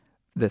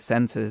the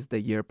census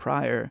the year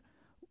prior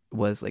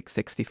was like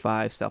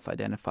 65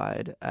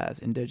 self-identified as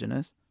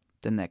indigenous.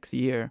 The next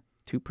year,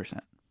 2%.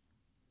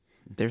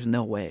 There's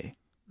no way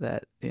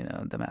that,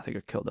 the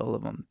massacre killed all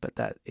of them, but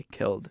that it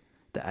killed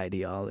the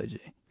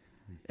ideology.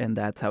 And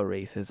that's how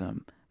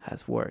racism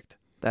has worked.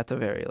 That's a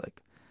very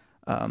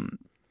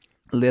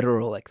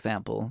literal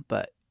example,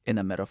 but in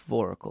a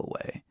metaphorical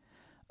way.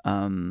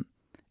 And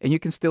you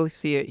can still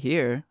see it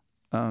here.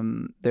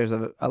 There's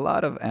a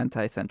lot of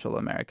anti-Central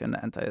American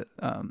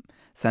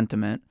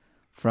sentiment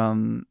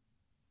from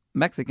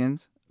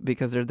Mexicans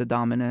because they're the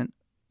dominant,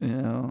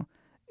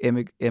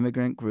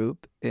 immigrant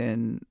group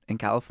in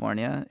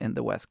California, in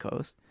the West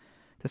Coast.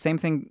 The same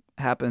thing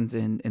happens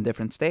in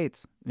different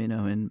states.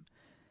 In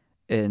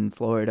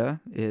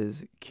Florida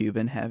is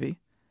Cuban heavy.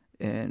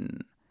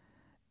 In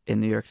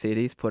New York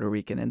City is Puerto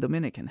Rican and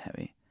Dominican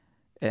heavy.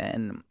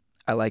 And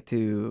I like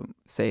to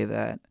say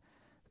that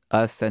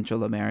us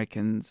Central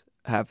Americans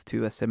have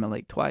to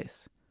assimilate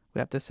twice. We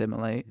have to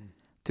assimilate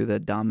to the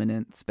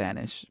dominant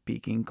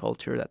Spanish-speaking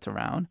culture that's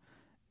around.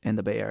 In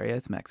the Bay Area,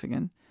 it's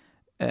Mexican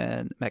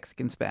and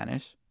Mexican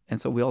Spanish. And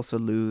so we also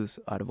lose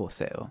our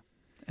voceo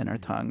and our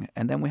tongue.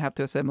 And then we have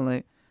to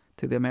assimilate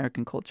to the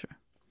American culture.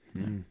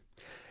 Mm.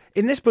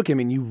 In this book,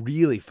 you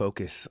really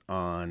focus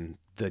on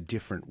the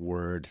different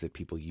words that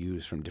people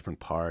use from different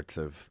parts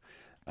of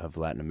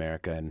Latin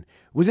America. And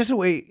was this a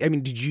way,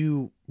 did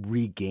you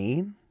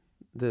regain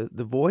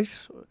the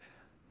voice?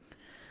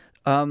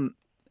 And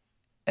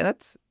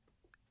that's,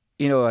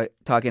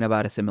 talking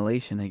about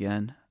assimilation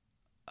again.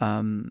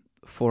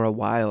 For a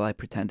while, I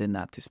pretended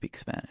not to speak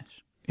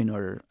Spanish.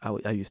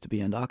 I used to be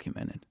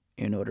undocumented.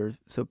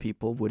 So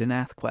people wouldn't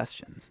ask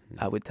questions.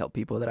 I would tell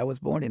people that I was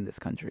born in this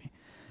country.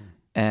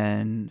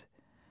 And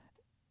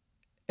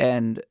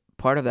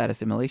part of that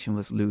assimilation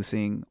was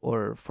losing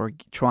or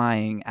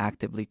trying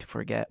actively to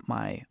forget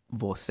my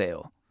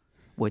voceo,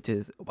 which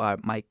is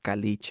my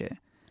caliche,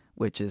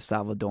 which is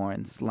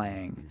Salvadoran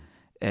slang.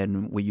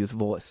 And we use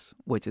voz,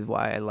 which is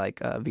why I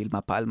like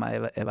Vilma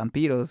Palma e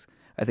Vampiros.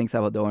 I think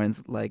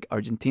Salvadorans like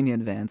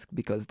Argentinian bands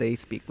because they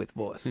speak with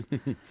voz.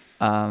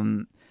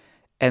 And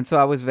so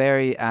I was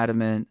very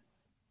adamant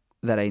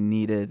that I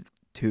needed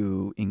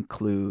to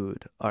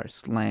include our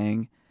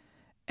slang.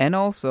 And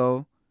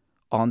also,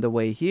 on the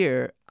way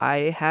here,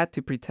 I had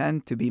to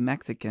pretend to be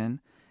Mexican.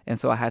 And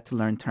so I had to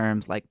learn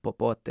terms like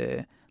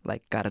popote,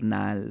 like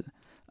carnal,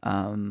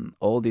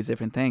 all these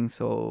different things.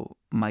 So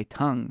my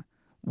tongue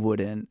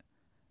wouldn't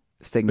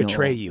signal.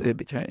 Betray you.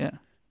 Yeah.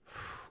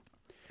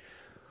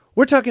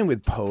 We're talking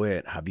with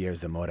poet Javier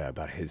Zamora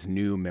about his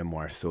new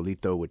memoir,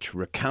 Solito, which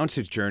recounts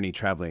his journey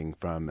traveling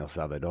from El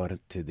Salvador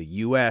to the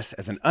U.S.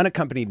 as an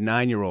unaccompanied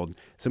 9-year-old.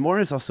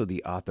 Zamora is also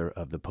the author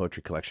of the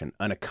poetry collection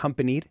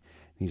Unaccompanied.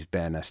 He's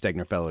been a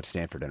Stegner Fellow at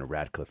Stanford and a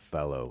Radcliffe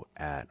Fellow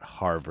at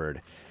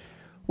Harvard.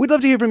 We'd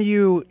love to hear from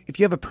you if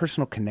you have a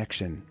personal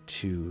connection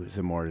to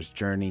Zamora's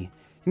journey.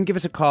 You can give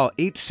us a call,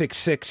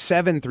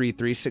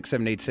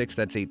 866-733-6786.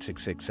 That's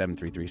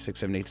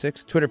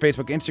 866-733-6786. Twitter,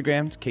 Facebook,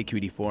 Instagram, it's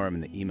KQED Forum,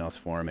 and the email's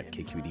forum at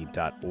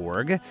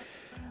kqed.org.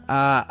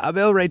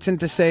 Abel writes in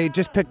to say,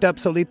 just picked up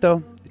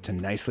Solito. It's a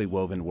nicely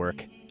woven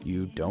work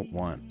you don't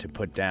want to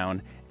put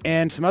down.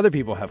 And some other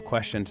people have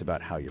questions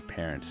about how your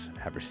parents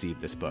have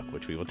received this book,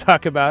 which we will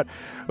talk about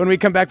when we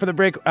come back for the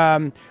break.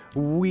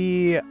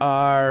 We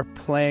are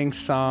playing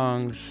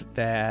songs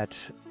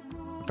that...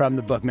 from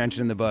the book,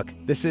 mentioned in the book.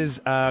 This is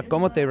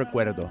Como Te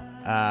Recuerdo,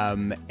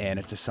 and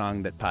it's a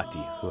song that Patti,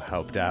 who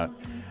helped out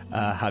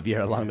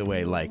Javier along the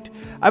way, liked.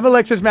 I'm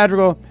Alexis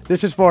Madrigal.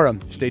 This is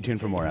Forum. Stay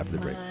tuned for more after the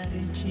break.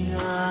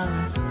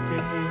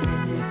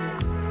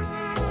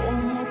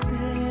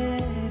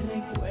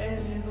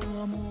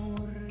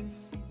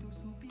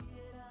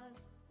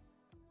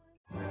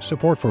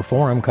 Support for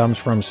Forum comes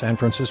from San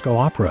Francisco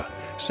Opera.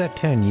 Set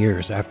 10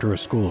 years after a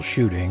school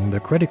shooting, the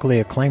critically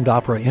acclaimed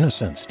opera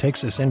Innocence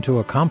takes us into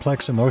a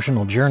complex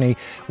emotional journey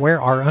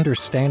where our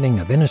understanding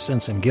of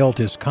innocence and guilt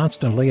is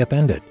constantly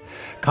upended.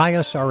 Kaya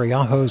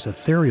Sariaho's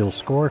ethereal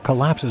score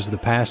collapses the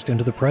past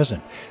into the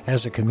present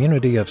as a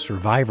community of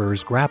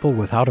survivors grapple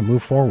with how to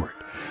move forward.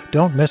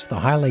 Don't miss the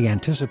highly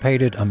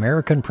anticipated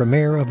American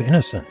premiere of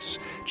Innocence,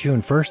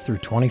 June 1st through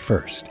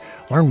 21st.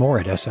 Learn more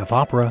at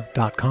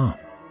sfopera.com.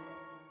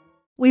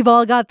 We've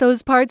all got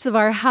those parts of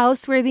our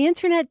house where the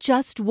internet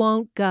just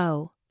won't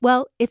go.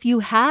 Well, if you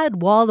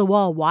had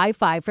wall-to-wall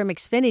Wi-Fi from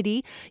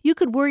Xfinity, you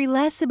could worry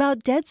less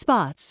about dead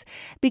spots.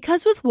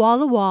 Because with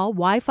wall-to-wall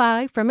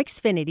Wi-Fi from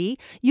Xfinity,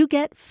 you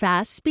get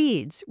fast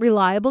speeds,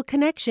 reliable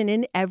connection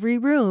in every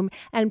room,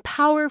 and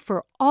power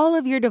for all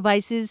of your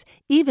devices,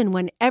 even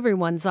when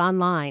everyone's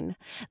online.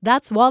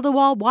 That's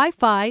wall-to-wall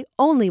Wi-Fi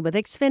only with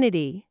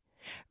Xfinity.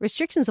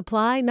 Restrictions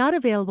apply, not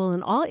available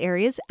in all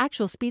areas.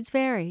 Actual speeds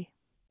vary.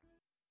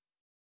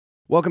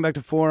 Welcome back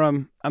to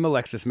Forum. I'm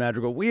Alexis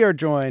Madrigal. We are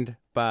joined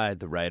by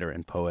the writer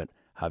and poet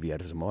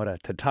Javier Zamora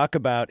to talk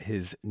about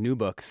his new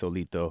book,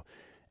 Solito.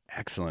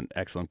 Excellent,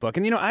 excellent book.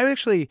 And, I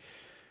was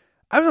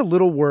a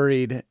little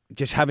worried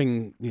just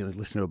having,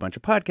 listened to a bunch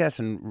of podcasts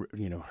and,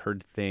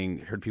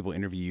 heard people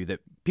interview you, that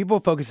people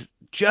focus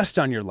just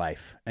on your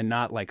life and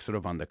not like sort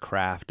of on the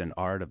craft and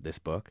art of this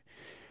book.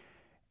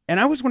 And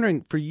I was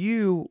wondering, for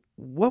you,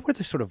 what were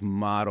the sort of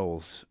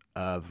models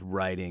of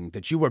writing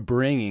that you were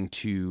bringing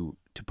to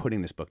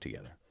putting this book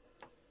together?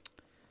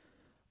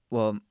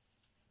 Well,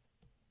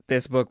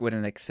 this book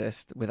wouldn't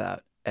exist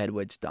without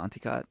Edwidge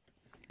Danticat,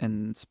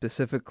 and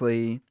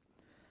specifically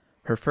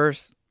her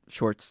first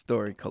short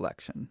story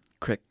collection,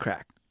 Crick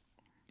Crack.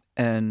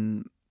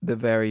 And the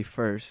very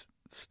first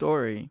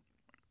story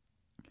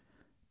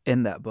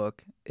in that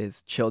book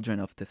is Children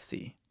of the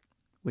Sea,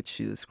 which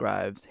she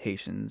describes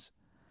Haitians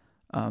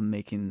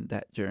making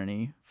that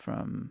journey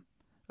from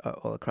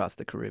all across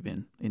the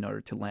Caribbean in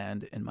order to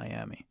land in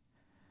Miami.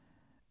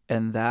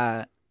 And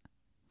that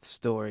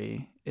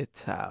story,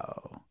 it's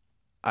how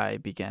I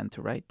began to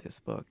write this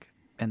book,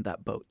 and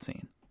that boat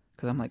scene.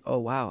 Because I'm like, oh,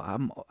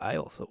 wow, I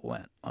also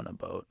went on a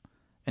boat.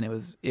 And it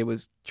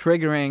was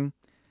triggering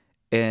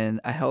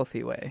in a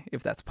healthy way,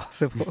 if that's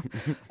possible.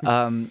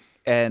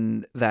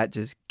 And that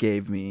just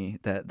gave me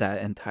that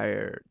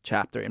entire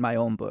chapter in my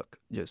own book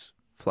just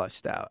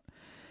flushed out.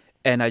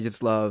 And I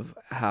just love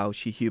how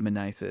she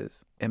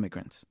humanizes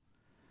immigrants.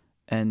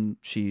 And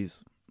she's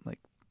like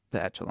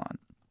the echelon.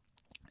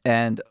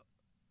 And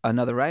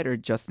another writer,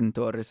 Justin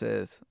Torres,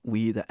 says,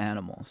 We the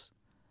Animals.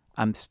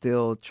 I'm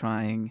still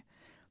trying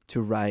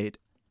to write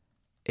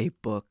a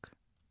book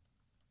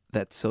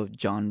that's so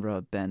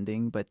genre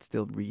bending, but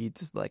still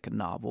reads like a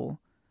novel.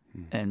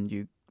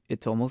 And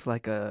it's almost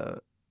like a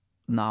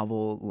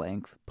novel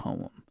length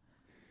poem.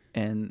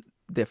 And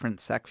different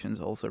sections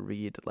also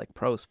read like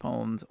prose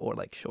poems or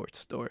like short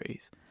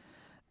stories.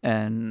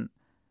 And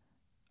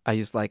I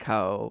just like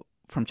how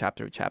from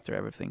chapter to chapter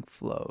everything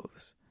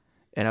flows.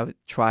 And I would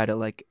try to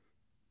like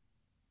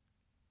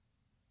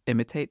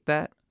imitate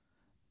that,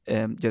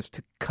 just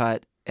to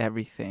cut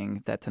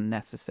everything that's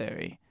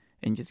unnecessary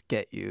and just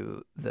get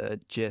you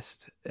the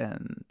gist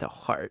and the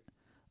heart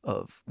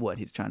of what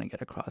he's trying to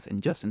get across.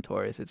 And Justin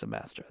Torres is a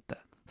master at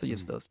that. So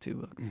just those two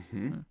books.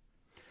 Mm-hmm.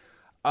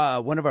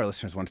 One of our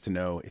listeners wants to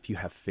know if you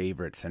have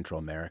favorite Central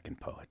American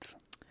poets.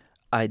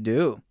 I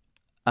do.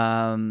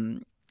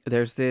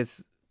 There's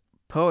this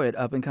poet,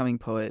 up-and-coming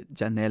poet,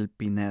 Janelle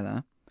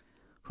Pineda,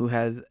 who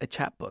has a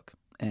chapbook,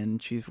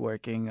 and she's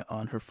working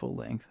on her full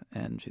length,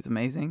 and she's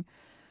amazing.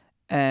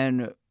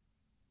 And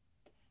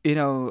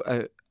I'm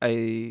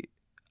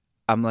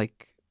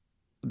like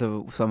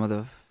some of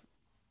the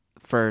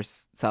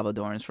first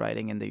Salvadorans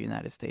writing in the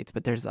United States,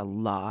 but there's a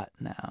lot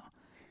now,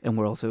 and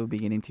we're also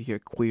beginning to hear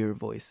queer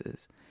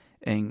voices.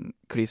 And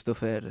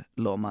Christopher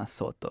Loma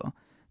Soto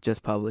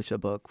just published a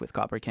book with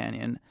Copper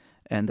Canyon,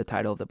 and the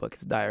title of the book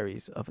is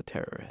Diaries of a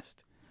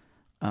Terrorist.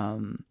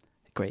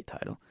 Great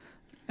title.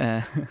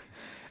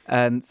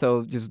 And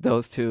so just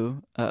those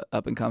two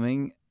up and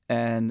coming,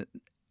 and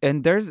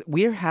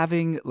we're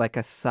having like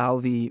a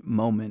Salvi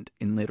moment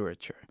in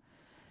literature.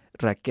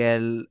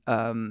 Raquel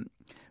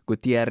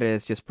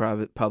Gutierrez just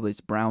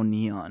published Brown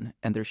Neon,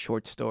 and their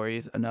short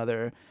stories,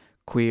 another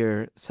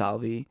queer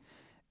Salvi.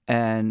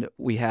 And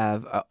we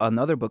have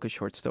another book of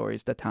short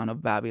stories, The Town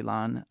of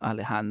Babylon,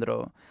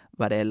 Alejandro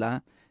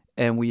Varela.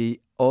 And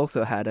we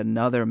also had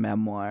another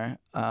memoir,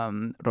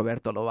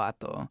 Roberto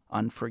Lobato,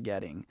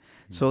 Unforgetting.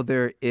 So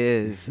there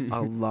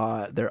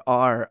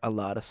are a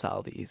lot of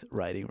Salvis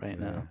writing right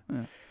now.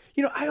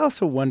 Yeah. I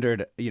also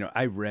wondered,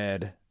 I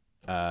read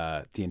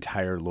the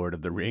entire Lord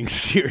of the Rings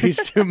series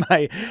to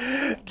my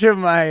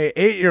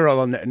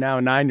 8-year-old,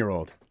 now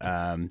 9-year-old.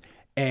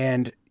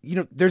 And,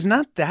 there's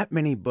not that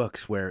many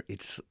books where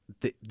it's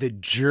the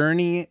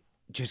journey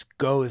just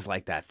goes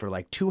like that. For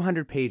like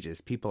 200 pages,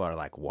 people are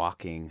like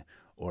walking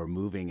or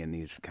moving in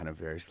these kind of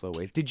very slow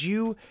ways. Did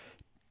you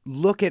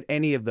look at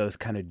any of those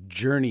kind of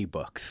journey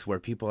books where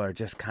people are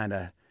just kind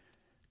of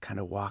kind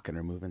of walking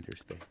or moving through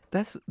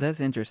space. That's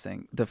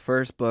interesting. The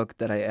first book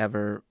that I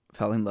ever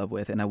fell in love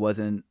with, and I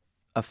wasn't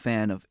a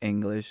fan of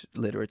English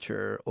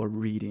literature or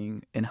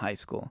reading in high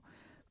school,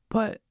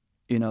 but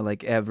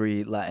like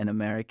every Latin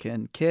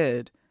American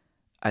kid,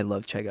 I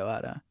loved Che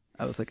Guevara.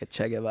 I was like a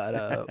Che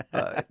Guevara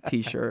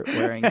T-shirt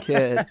wearing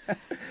kid,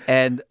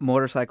 and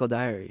Motorcycle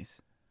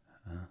Diaries.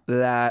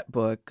 That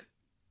book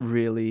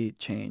really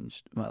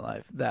changed my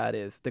life. That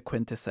is the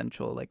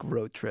quintessential like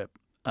road trip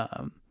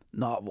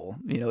novel.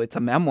 It's a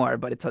memoir,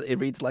 but it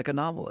reads like a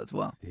novel as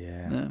well.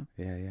 Yeah.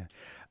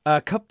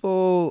 A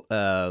couple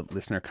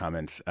listener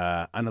comments.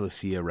 Ana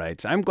Lucia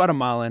writes, I'm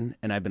Guatemalan,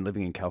 and I've been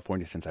living in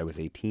California since I was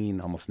 18,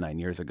 almost 9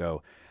 years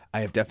ago. I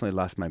have definitely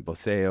lost my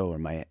voceo or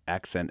my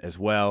accent as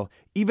well,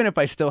 even if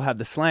I still have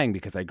the slang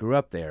because I grew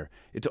up there.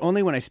 It's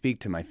only when I speak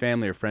to my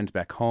family or friends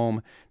back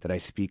home that I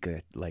speak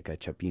like a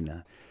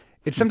Chapina.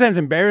 It's sometimes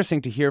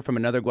embarrassing to hear from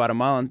another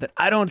Guatemalan that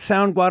I don't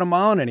sound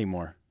Guatemalan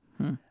anymore.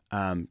 Do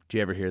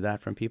you ever hear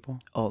that from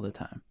people? All the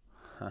time.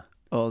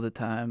 All the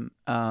time.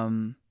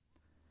 And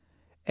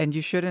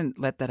you shouldn't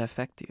let that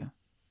affect you.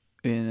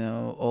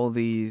 All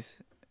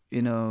these,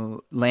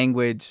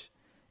 language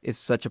is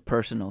such a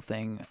personal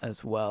thing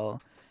as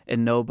well.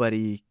 And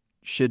nobody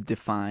should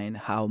define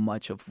how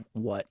much of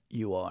what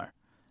you are,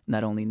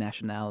 not only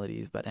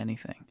nationalities, but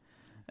anything.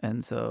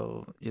 And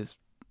so just,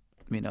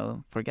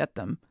 forget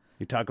them.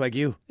 You talk like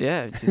you.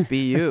 Yeah, just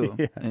be you,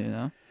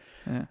 Yeah.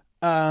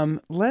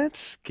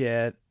 Let's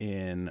get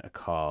in a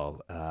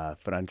call.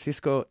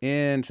 Francisco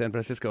in San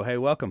Francisco. Hey,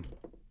 welcome.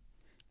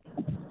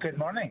 Good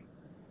morning.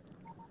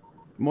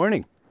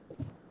 Morning.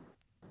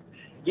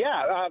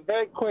 Yeah,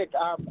 very quick.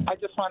 I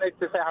just wanted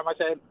to say how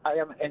much I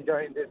am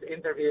enjoying this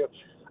interview.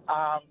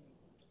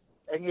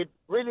 And it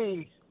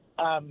really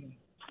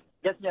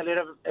gets me a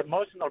little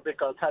emotional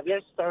because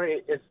Javier's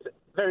story is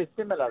very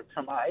similar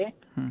to mine.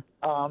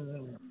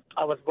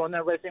 I was born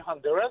and raised in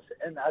Honduras,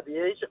 and at the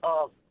age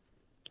of,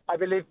 I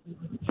believe,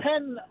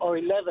 10 or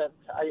 11,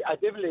 I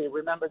vividly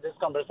remember this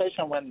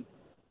conversation when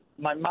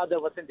my mother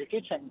was in the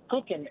kitchen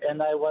cooking,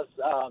 and I was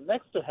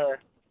next to her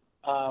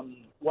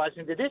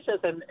washing the dishes,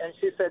 and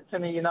she said to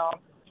me,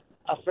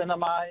 a friend of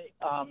mine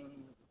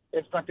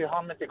is going to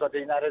home to go to the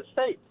United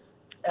States.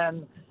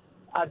 And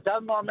at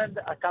that moment,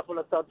 a couple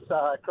of thoughts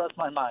crossed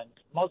my mind,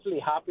 mostly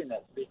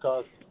happiness,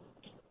 because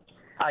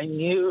I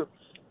knew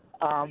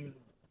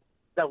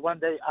that one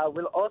day I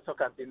will also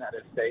come to the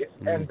United States.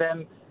 And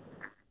then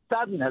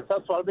sadness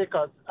as well,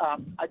 because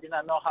I did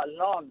not know how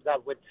long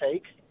that would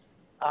take.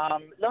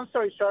 Long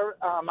story short,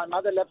 my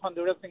mother left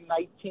Honduras in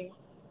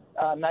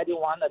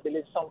 1991, I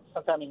believe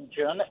sometime in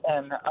June,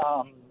 and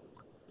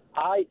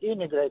I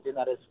immigrated to the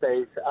United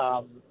States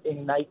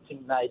in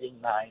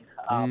 1999.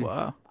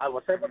 Wow. I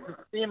was able to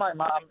see my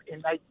mom in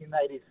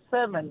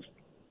 1997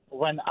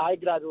 when I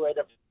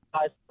graduated from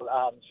high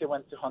school. She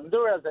went to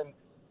Honduras, and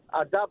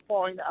at that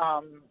point,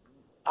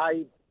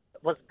 I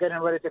was getting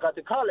ready to go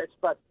to college.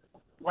 But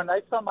when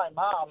I saw my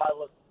mom, I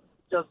was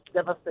just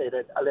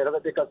devastated a little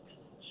bit because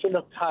she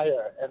looked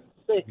tired and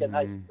sick. And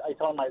I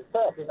told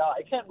myself,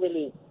 I can't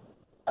really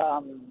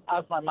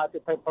ask my mom to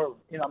pay for,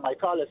 my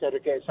college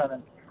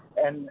education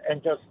and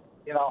just,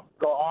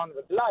 go on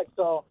with life.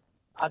 So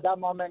at that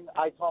moment,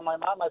 I told my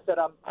mom, I said,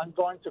 I'm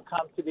going to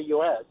come to the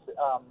U.S.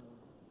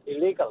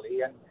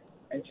 Illegally.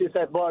 And she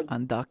said, well,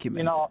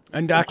 undocumented.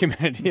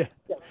 Undocumented, yeah.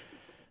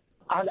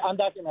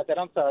 Undocumented,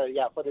 I'm sorry,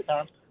 for the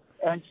term.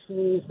 And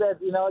she said,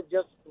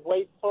 just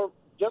wait for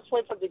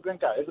the green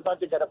card. It's going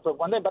to get approved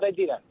one day, but I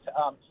didn't.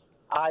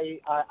 I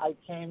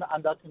came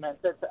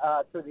undocumented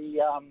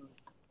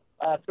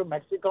to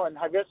Mexico, and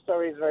Javier's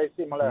story is very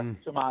similar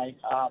to mine,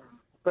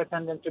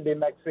 pretending to be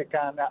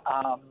Mexican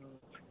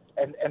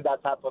and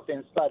that type of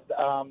things. But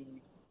I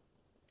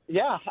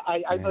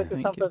moved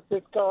to San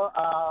Francisco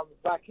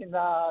back in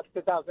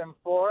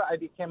 2004. I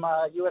became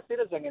a U.S.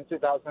 citizen in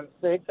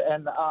 2006,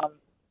 and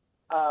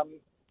I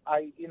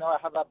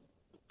have a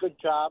good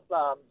job,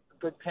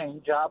 good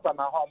paying job. I'm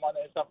a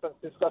homeowner in San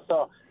Francisco,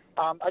 so.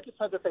 I just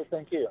want to say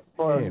thank you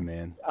for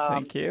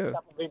Thank you.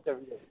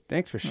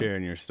 Thanks for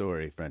sharing your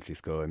story,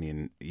 Francisco. I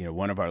mean,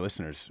 one of our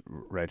listeners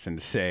writes in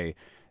to say,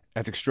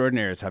 as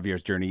extraordinary as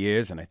Javier's journey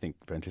is, and I think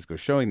Francisco is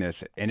showing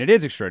this, and it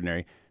is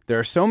extraordinary, there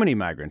are so many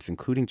migrants,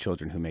 including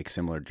children, who make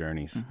similar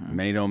journeys.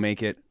 Many don't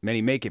make it.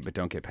 Many make it but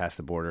don't get past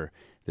the border.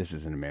 This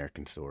is an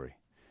American story.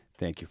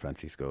 Thank you,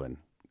 Francisco, and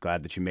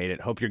glad that you made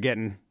it. Hope you're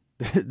getting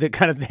the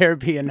kind of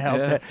therapy and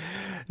help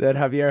that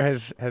Javier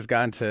has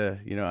gotten to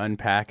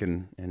unpack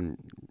and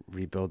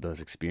rebuild those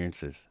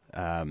experiences.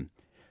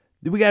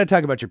 We got to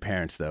talk about your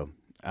parents, though.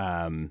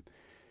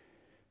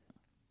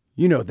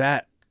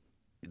 That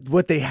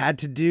what they had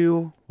to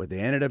do, what they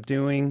ended up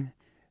doing,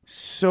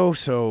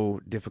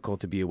 so difficult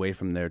to be away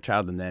from their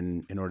child, and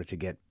then in order to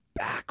get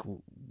back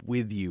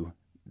with you,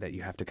 that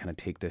you have to kind of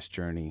take this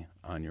journey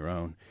on your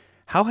own.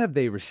 How have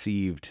they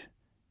received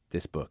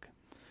this book?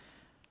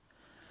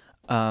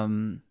 I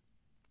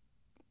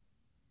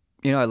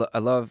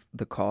love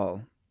the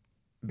call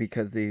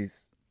because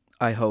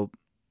I hope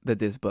that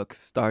this book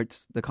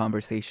starts the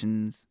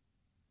conversations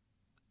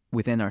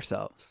within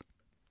ourselves.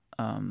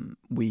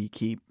 We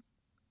keep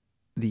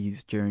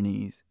these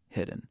journeys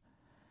hidden.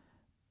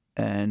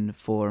 And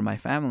for my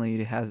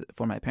family,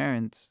 for my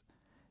parents,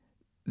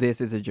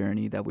 this is a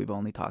journey that we've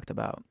only talked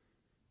about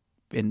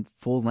in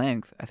full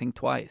length, I think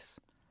twice.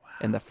 Wow.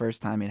 And the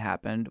first time it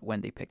happened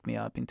when they picked me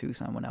up in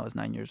Tucson when I was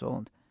 9 years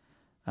old.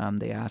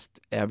 They asked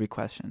every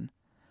question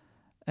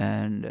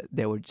and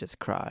they would just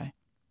cry.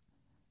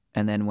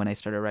 And then when I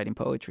started writing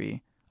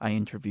poetry, I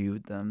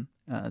interviewed them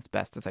as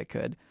best as I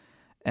could.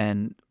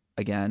 And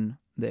again,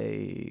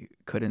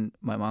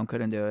 my mom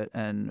couldn't do it.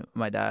 And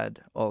my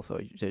dad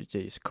also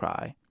just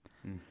cry.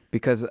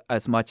 Because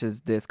as much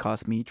as this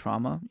caused me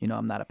trauma,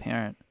 I'm not a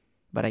parent,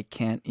 but I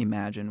can't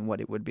imagine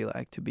what it would be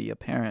like to be a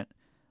parent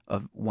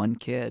of one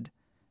kid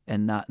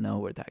and not know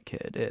where that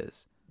kid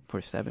is for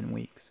 7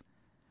 weeks.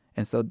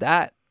 And so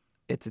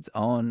it's its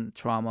own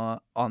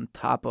trauma on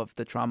top of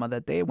the trauma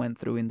that they went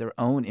through in their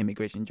own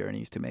immigration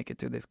journeys to make it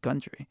to this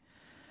country.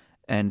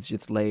 And it's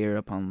just layer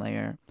upon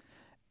layer.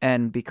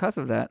 And because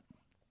of that,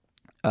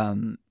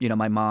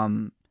 my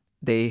mom,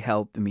 they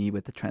helped me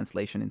with the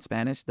translation in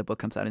Spanish. The book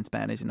comes out in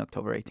Spanish on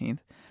October 18th.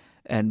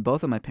 And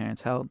both of my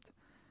parents helped.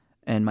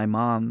 And my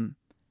mom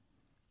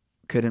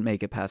couldn't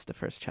make it past the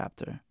first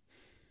chapter.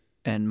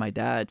 And my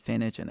dad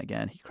finished, and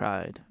again, he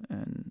cried.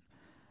 And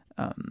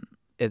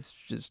it's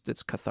just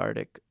this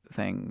cathartic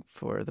thing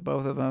for the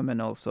both of them,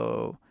 and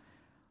also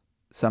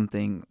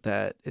something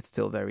that it's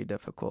still very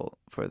difficult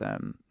for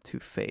them to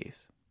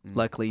face.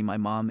 Luckily, my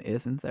mom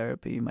is in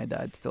therapy. My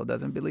dad still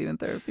doesn't believe in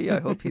therapy. I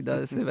hope he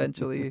does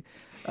eventually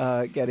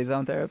get his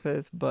own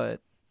therapist,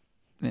 but,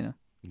 Yeah.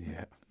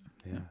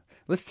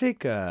 Let's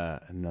take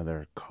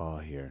another call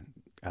here.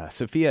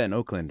 Sophia in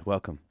Oakland,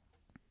 welcome.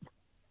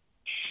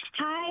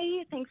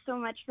 Hi, thanks so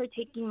much for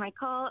taking my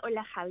call.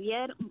 Hola,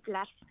 Javier. Un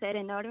placer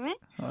enorme.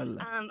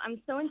 Hola.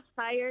 I'm so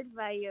inspired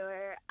by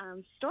your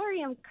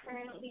story. I'm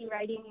currently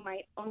writing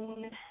my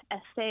own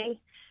essay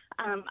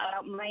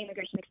about my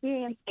immigration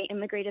experience. I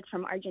immigrated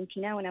from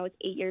Argentina when I was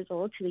 8 years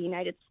old to the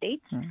United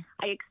States.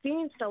 I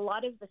experienced a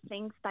lot of the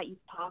things that you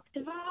talked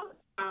about,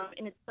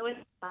 and it's so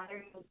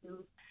inspiring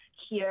to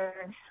hear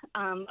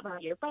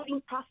about your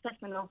writing process,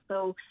 and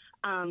also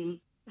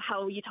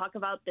how you talk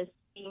about this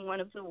being one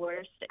of the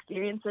worst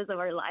experiences of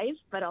our lives,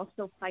 but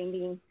also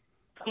finding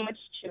so much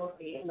joy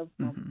in the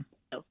moment.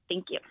 So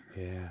thank you.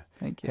 Yeah.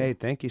 Thank you. Hey,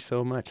 thank you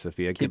so much,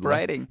 Sophia. Keep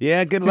writing.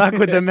 Yeah, good luck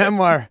with the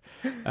memoir.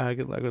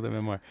 Good luck with the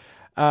memoir.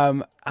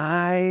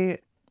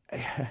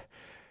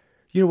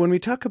 When we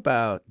talk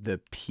about the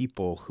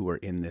people who are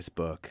in this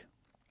book,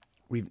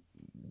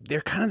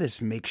 they're kind of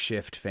this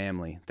makeshift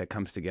family that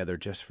comes together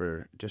just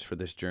for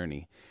this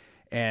journey.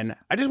 And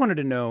I just wanted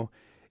to know,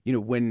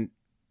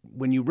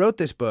 when you wrote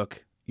this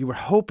book, you were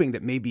hoping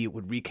that maybe it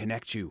would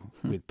reconnect you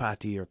with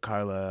Pati or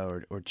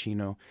Carla or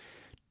Chino.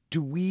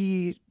 Do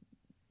we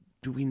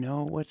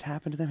know what's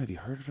happened to them? Have you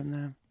heard from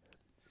them?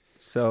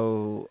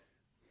 So,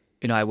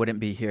 I wouldn't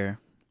be here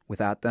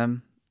without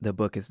them. The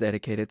book is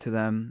dedicated to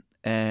them.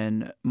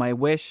 And my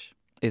wish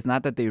is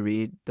not that they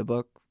read the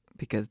book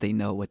because they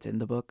know what's in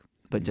the book,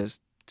 but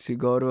just to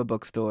go to a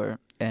bookstore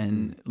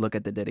and look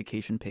at the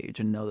dedication page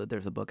and know that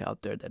there's a book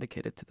out there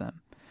dedicated to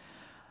them.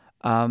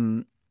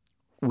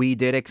 We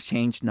did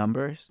exchange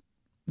numbers.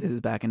 This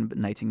is back in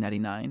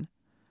 1999.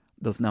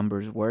 Those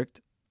numbers worked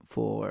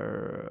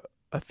for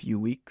a few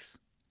weeks.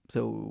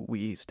 So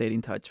we stayed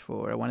in touch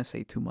for, I want to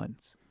say, 2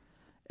 months.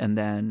 And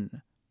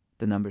then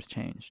the numbers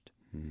changed.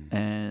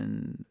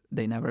 And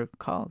they never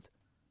called.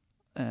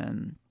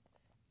 And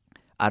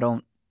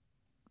my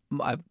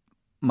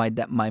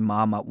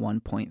mom at one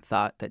point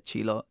thought that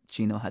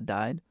Chino had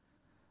died.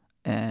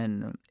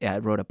 And I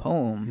wrote a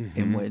poem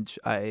in which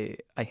I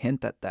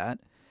hint at that.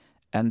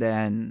 And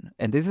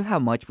this is how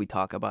much we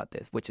talk about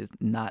this, which is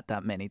not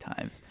that many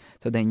times.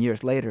 So then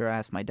years later, I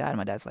asked my dad.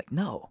 My dad's like,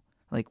 no,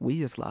 we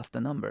just lost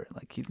the number.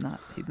 He's not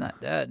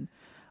dead.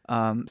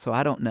 So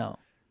I don't know.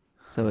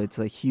 So it's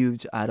a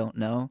huge I don't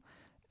know.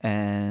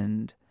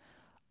 And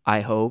I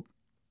hope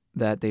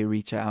that they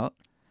reach out.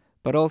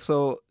 But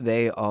also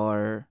they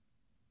are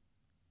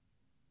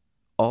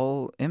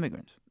all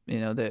immigrants.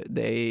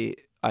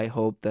 I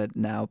hope that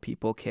now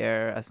people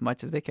care as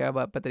much as they care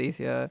about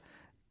Patricia,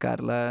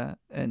 Carla,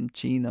 and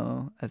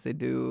Chino as they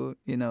do,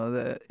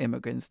 the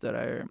immigrants that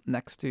are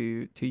next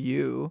to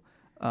you,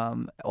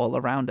 all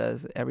around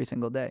us every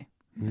single day.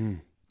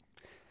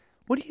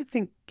 What do you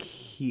think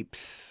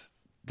keeps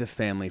the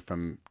family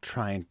from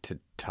trying to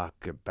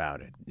talk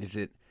about it? Is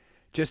it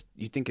just,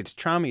 you think it's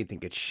trauma, you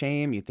think it's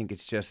shame, you think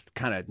it's just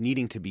kind of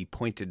needing to be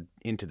pointed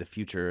into the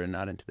future and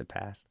not into the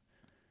past?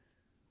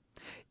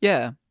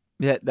 Yeah,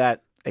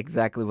 that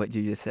exactly what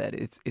you just said.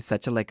 It's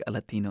such a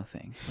Latino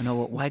thing.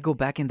 Why go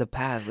back in the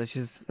past? Let's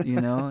just,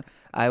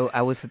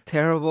 I was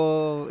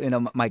terrible.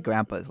 My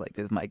grandpa's like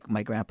this.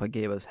 My grandpa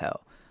gave us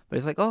hell, but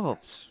it's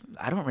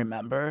I don't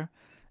remember.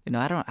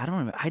 I don't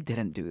remember. I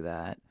didn't do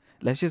that.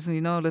 Let's just,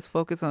 let's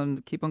focus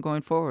on keep on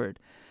going forward,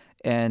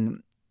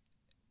 and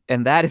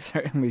that is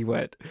certainly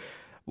what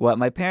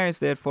my parents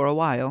did for a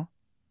while.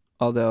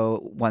 Although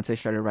once I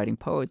started writing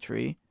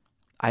poetry,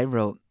 I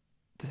wrote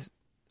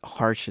the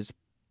harshest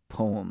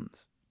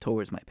poems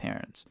towards my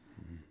parents,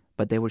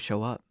 but they would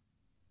show up,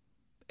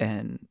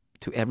 and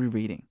to every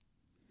reading,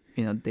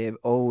 they've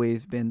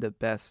always been the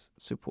best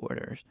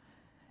supporters,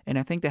 and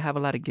I think they have a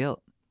lot of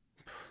guilt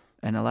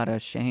and a lot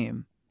of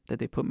shame that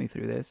they put me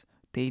through this.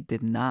 They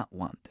did not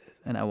want this,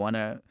 and I want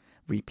to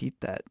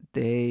repeat that.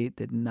 They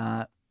did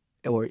not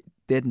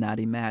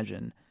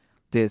imagine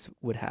this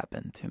would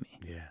happen to me.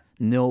 Yeah.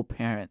 No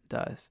parent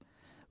does.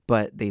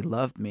 But they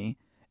loved me,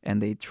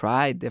 and they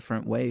tried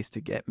different ways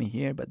to get me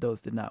here, but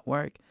those did not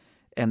work.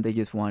 And they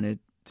just wanted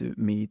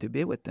me to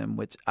be with them,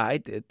 which I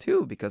did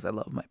too, because I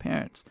love my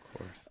parents. Of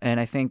course. And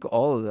I think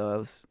all of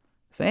those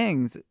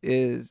things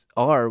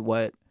are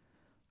what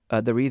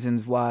the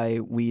reasons why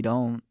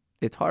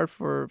it's hard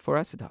for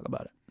us to talk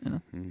about it,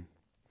 Mm-hmm.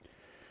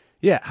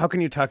 Yeah, how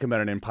can you talk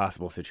about an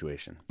impossible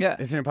situation? Yeah.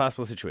 It's an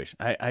impossible situation.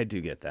 I do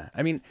get that.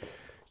 I mean,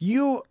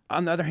 you,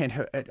 on the other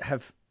hand,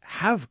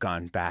 have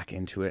gone back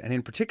into it. And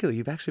in particular,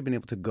 you've actually been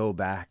able to go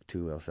back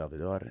to El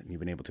Salvador, and you've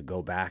been able to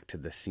go back to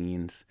the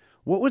scenes.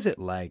 What was it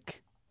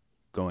like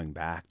going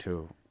back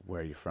to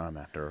where you're from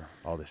after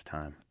all this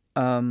time?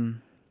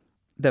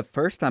 The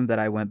first time that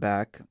I went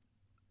back,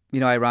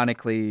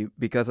 ironically,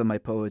 because of my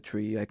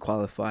poetry, I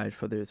qualified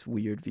for this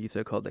weird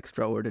visa called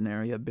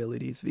Extraordinary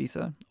Abilities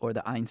Visa, or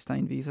the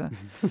Einstein Visa,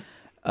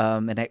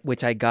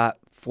 which I got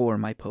for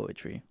my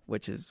poetry,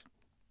 which is,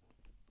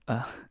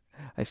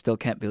 I still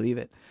can't believe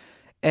it.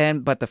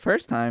 But the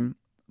first time,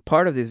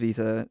 part of this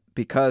visa,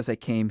 because I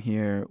came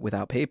here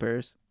without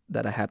papers,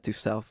 that I had to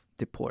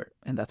self-deport,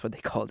 and that's what they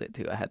called it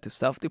too. I had to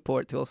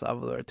self-deport to El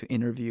Salvador to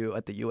interview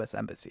at the U.S.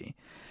 Embassy,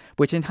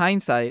 which in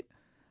hindsight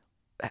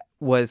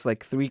was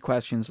like 3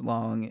 questions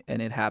long, and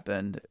it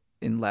happened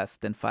in less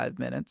than 5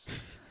 minutes.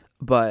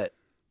 But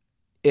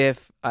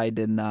if I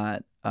did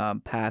not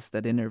pass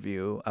that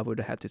interview, I would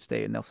have had to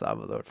stay in El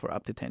Salvador for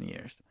up to 10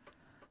 years.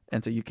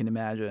 And so you can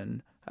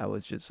imagine I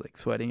was just like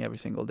sweating every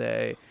single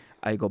day.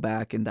 I go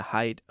back in the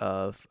height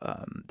of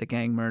the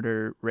gang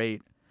murder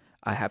rate.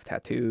 I have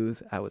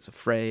tattoos. I was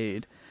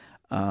afraid,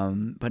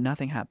 but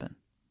nothing happened.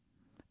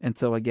 And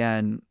so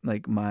again,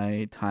 like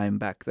my time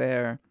back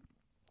there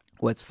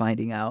was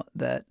finding out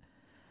that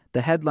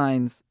the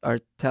headlines are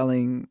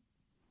telling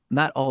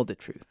not all the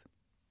truth,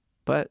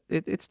 but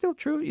it's still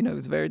true.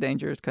 It's a very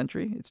dangerous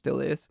country. It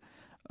still is,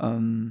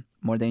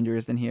 more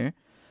dangerous than here.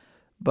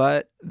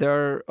 But there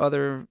are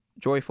other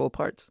joyful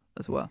parts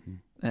as well.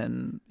 Mm-hmm.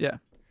 And yeah.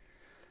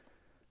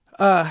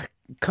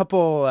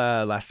 Couple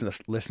last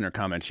listener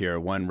comments here.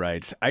 One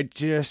writes, I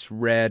just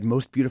read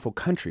Most Beautiful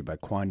Country by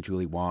Quan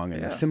Julie Wong,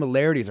 and the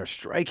similarities are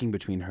striking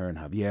between her and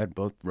Javier.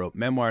 Both wrote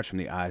memoirs from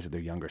the eyes of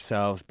their younger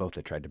selves, both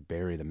that tried to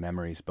bury the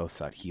memories, both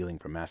sought healing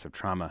from massive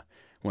trauma.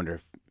 Wonder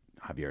if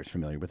Javier is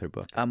familiar with her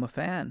book. I'm a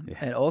fan,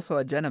 and also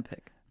a Jenna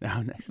pick.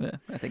 Oh, nice. Yeah,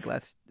 I think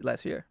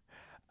last year.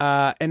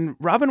 And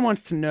Robin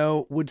wants to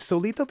know, would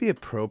Solito be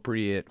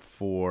appropriate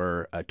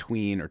for a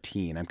tween or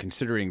teen? I'm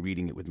considering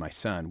reading it with my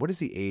son. What is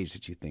the age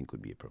that you think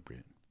would be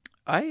appropriate?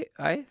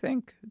 I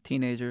think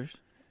teenagers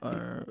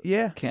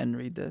can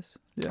read this.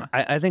 Yeah,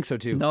 I think so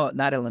too. No,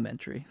 not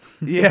elementary.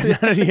 Yeah.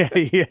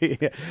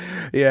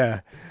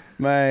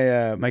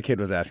 My kid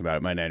was asking about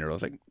it. My 9-year-old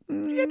was like,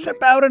 it's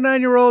about a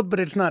 9-year-old,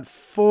 but it's not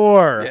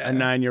for a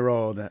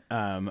 9-year-old.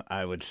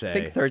 I would say. I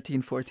think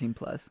 13, 14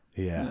 plus.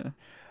 Yeah.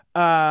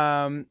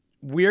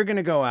 We're going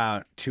to go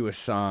out to a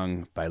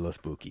song by Los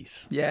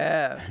Bukis.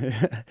 Yeah.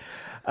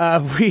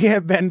 We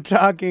have been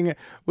talking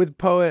with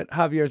poet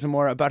Javier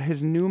Zamora about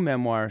his new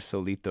memoir,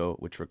 Solito,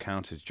 which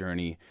recounts his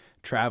journey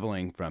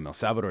traveling from El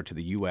Salvador to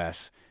the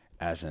U.S.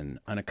 as an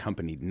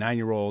unaccompanied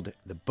 9-year-old.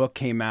 The book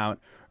came out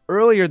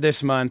earlier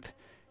this month.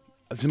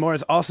 Zamora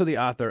is also the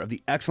author of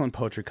the excellent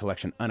poetry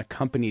collection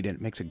Unaccompanied, and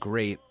it makes a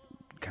great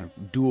kind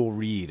of dual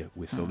read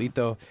with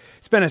Solito.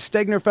 He's been a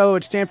Stegner Fellow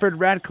at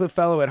Stanford, Radcliffe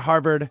Fellow at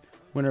Harvard,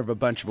 winner of a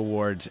bunch of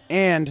awards,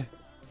 and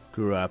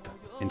grew up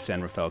in San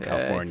Rafael,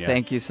 California.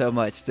 Thank you so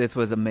much. This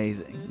was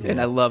amazing.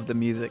 And I love the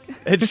music.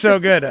 It's so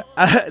good.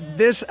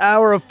 This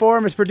hour of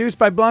Forum is produced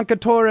by Blanca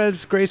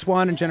Torres, Grace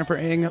Wan, and Jennifer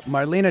Ng.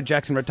 Marlena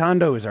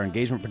Jackson-Rotondo is our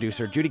engagement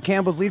producer. Judy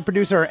Campbell's lead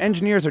producer. Our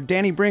engineers are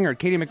Danny Bringer,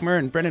 Katie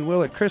McMurrin, Brendan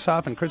Willett, Chris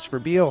Hoff, and Christopher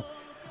Beal.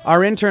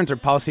 Our interns are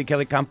Paul C.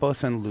 Kelly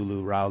Campos and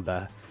Lulu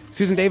Ralda.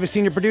 Susan Davis,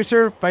 senior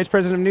producer. Vice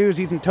president of news,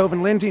 Ethan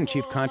Tobin Lindsay, and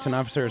chief content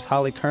officer is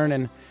Holly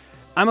Kernan.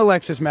 I'm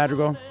Alexis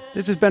Madrigal.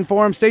 This has been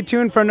Forum. Stay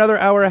tuned for another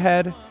hour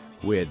ahead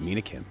with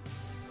Mina Kim.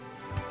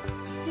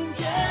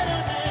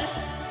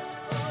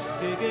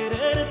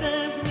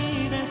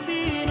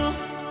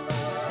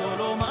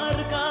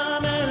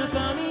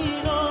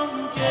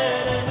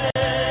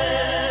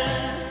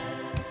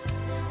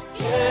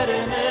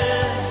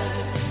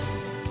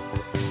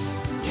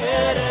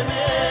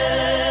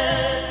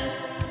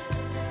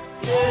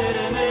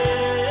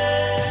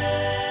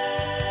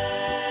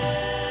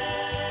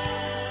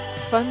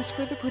 Funds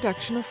for the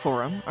production of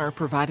Forum are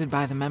provided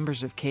by the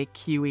members of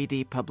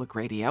KQED Public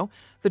Radio,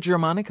 the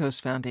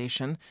Germanicos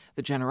Foundation,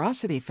 the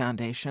Generosity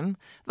Foundation,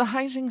 the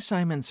Heising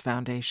Simons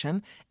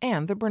Foundation,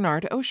 and the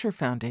Bernard Osher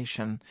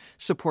Foundation,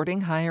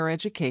 supporting higher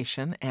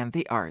education and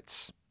the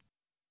arts.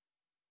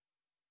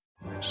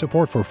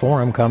 Support for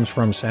Forum comes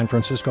from San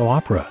Francisco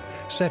Opera.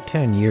 Set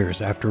 10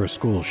 years after a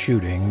school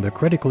shooting, the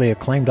critically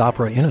acclaimed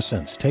opera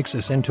Innocence takes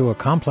us into a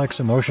complex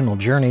emotional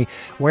journey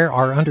where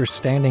our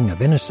understanding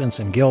of innocence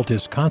and guilt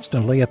is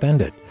constantly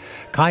upended.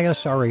 Kaya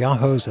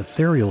Sariaho's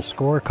ethereal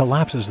score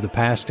collapses the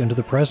past into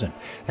the present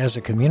as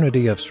a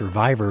community of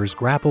survivors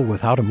grapple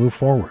with how to move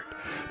forward.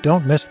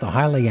 Don't miss the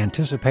highly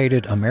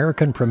anticipated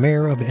American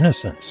premiere of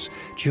Innocence,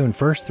 June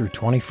 1st through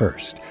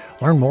 21st.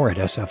 Learn more at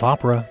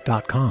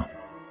sfopera.com.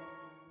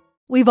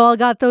 We've all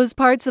got those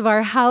parts of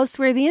our house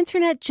where the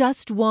internet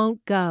just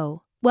won't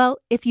go. Well,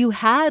 if you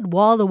had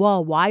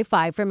wall-to-wall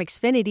Wi-Fi from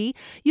Xfinity,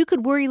 you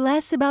could worry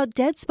less about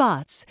dead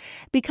spots.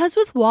 Because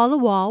with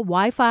wall-to-wall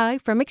Wi-Fi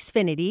from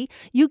Xfinity,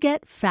 you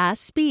get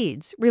fast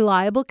speeds,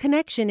 reliable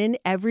connection in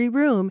every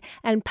room,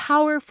 and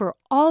power for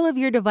all of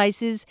your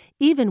devices,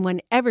 even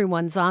when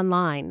everyone's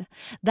online.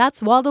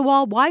 That's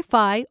wall-to-wall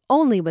Wi-Fi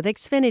only with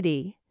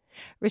Xfinity.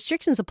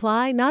 Restrictions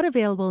apply, not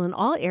available in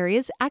all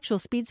areas. Actual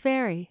speeds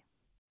vary.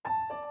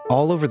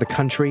 All over the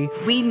country,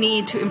 we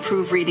need to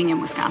improve reading in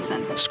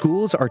Wisconsin.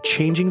 Schools are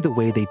changing the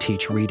way they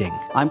teach reading.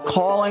 I'm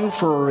calling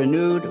for a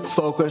renewed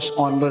focus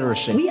on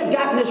literacy. We have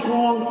gotten this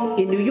wrong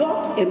in New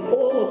York and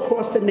all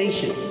across the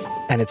nation.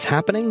 And it's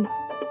happening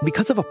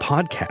because of a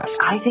podcast.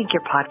 I think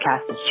your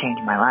podcast has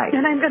changed my life.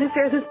 And I'm going to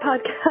share this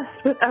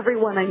podcast with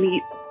everyone I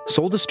meet.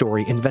 Sold a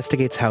Story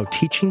investigates how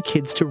teaching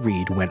kids to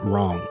read went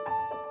wrong.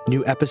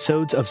 New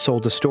episodes of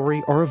Sold a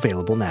Story are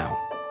available now.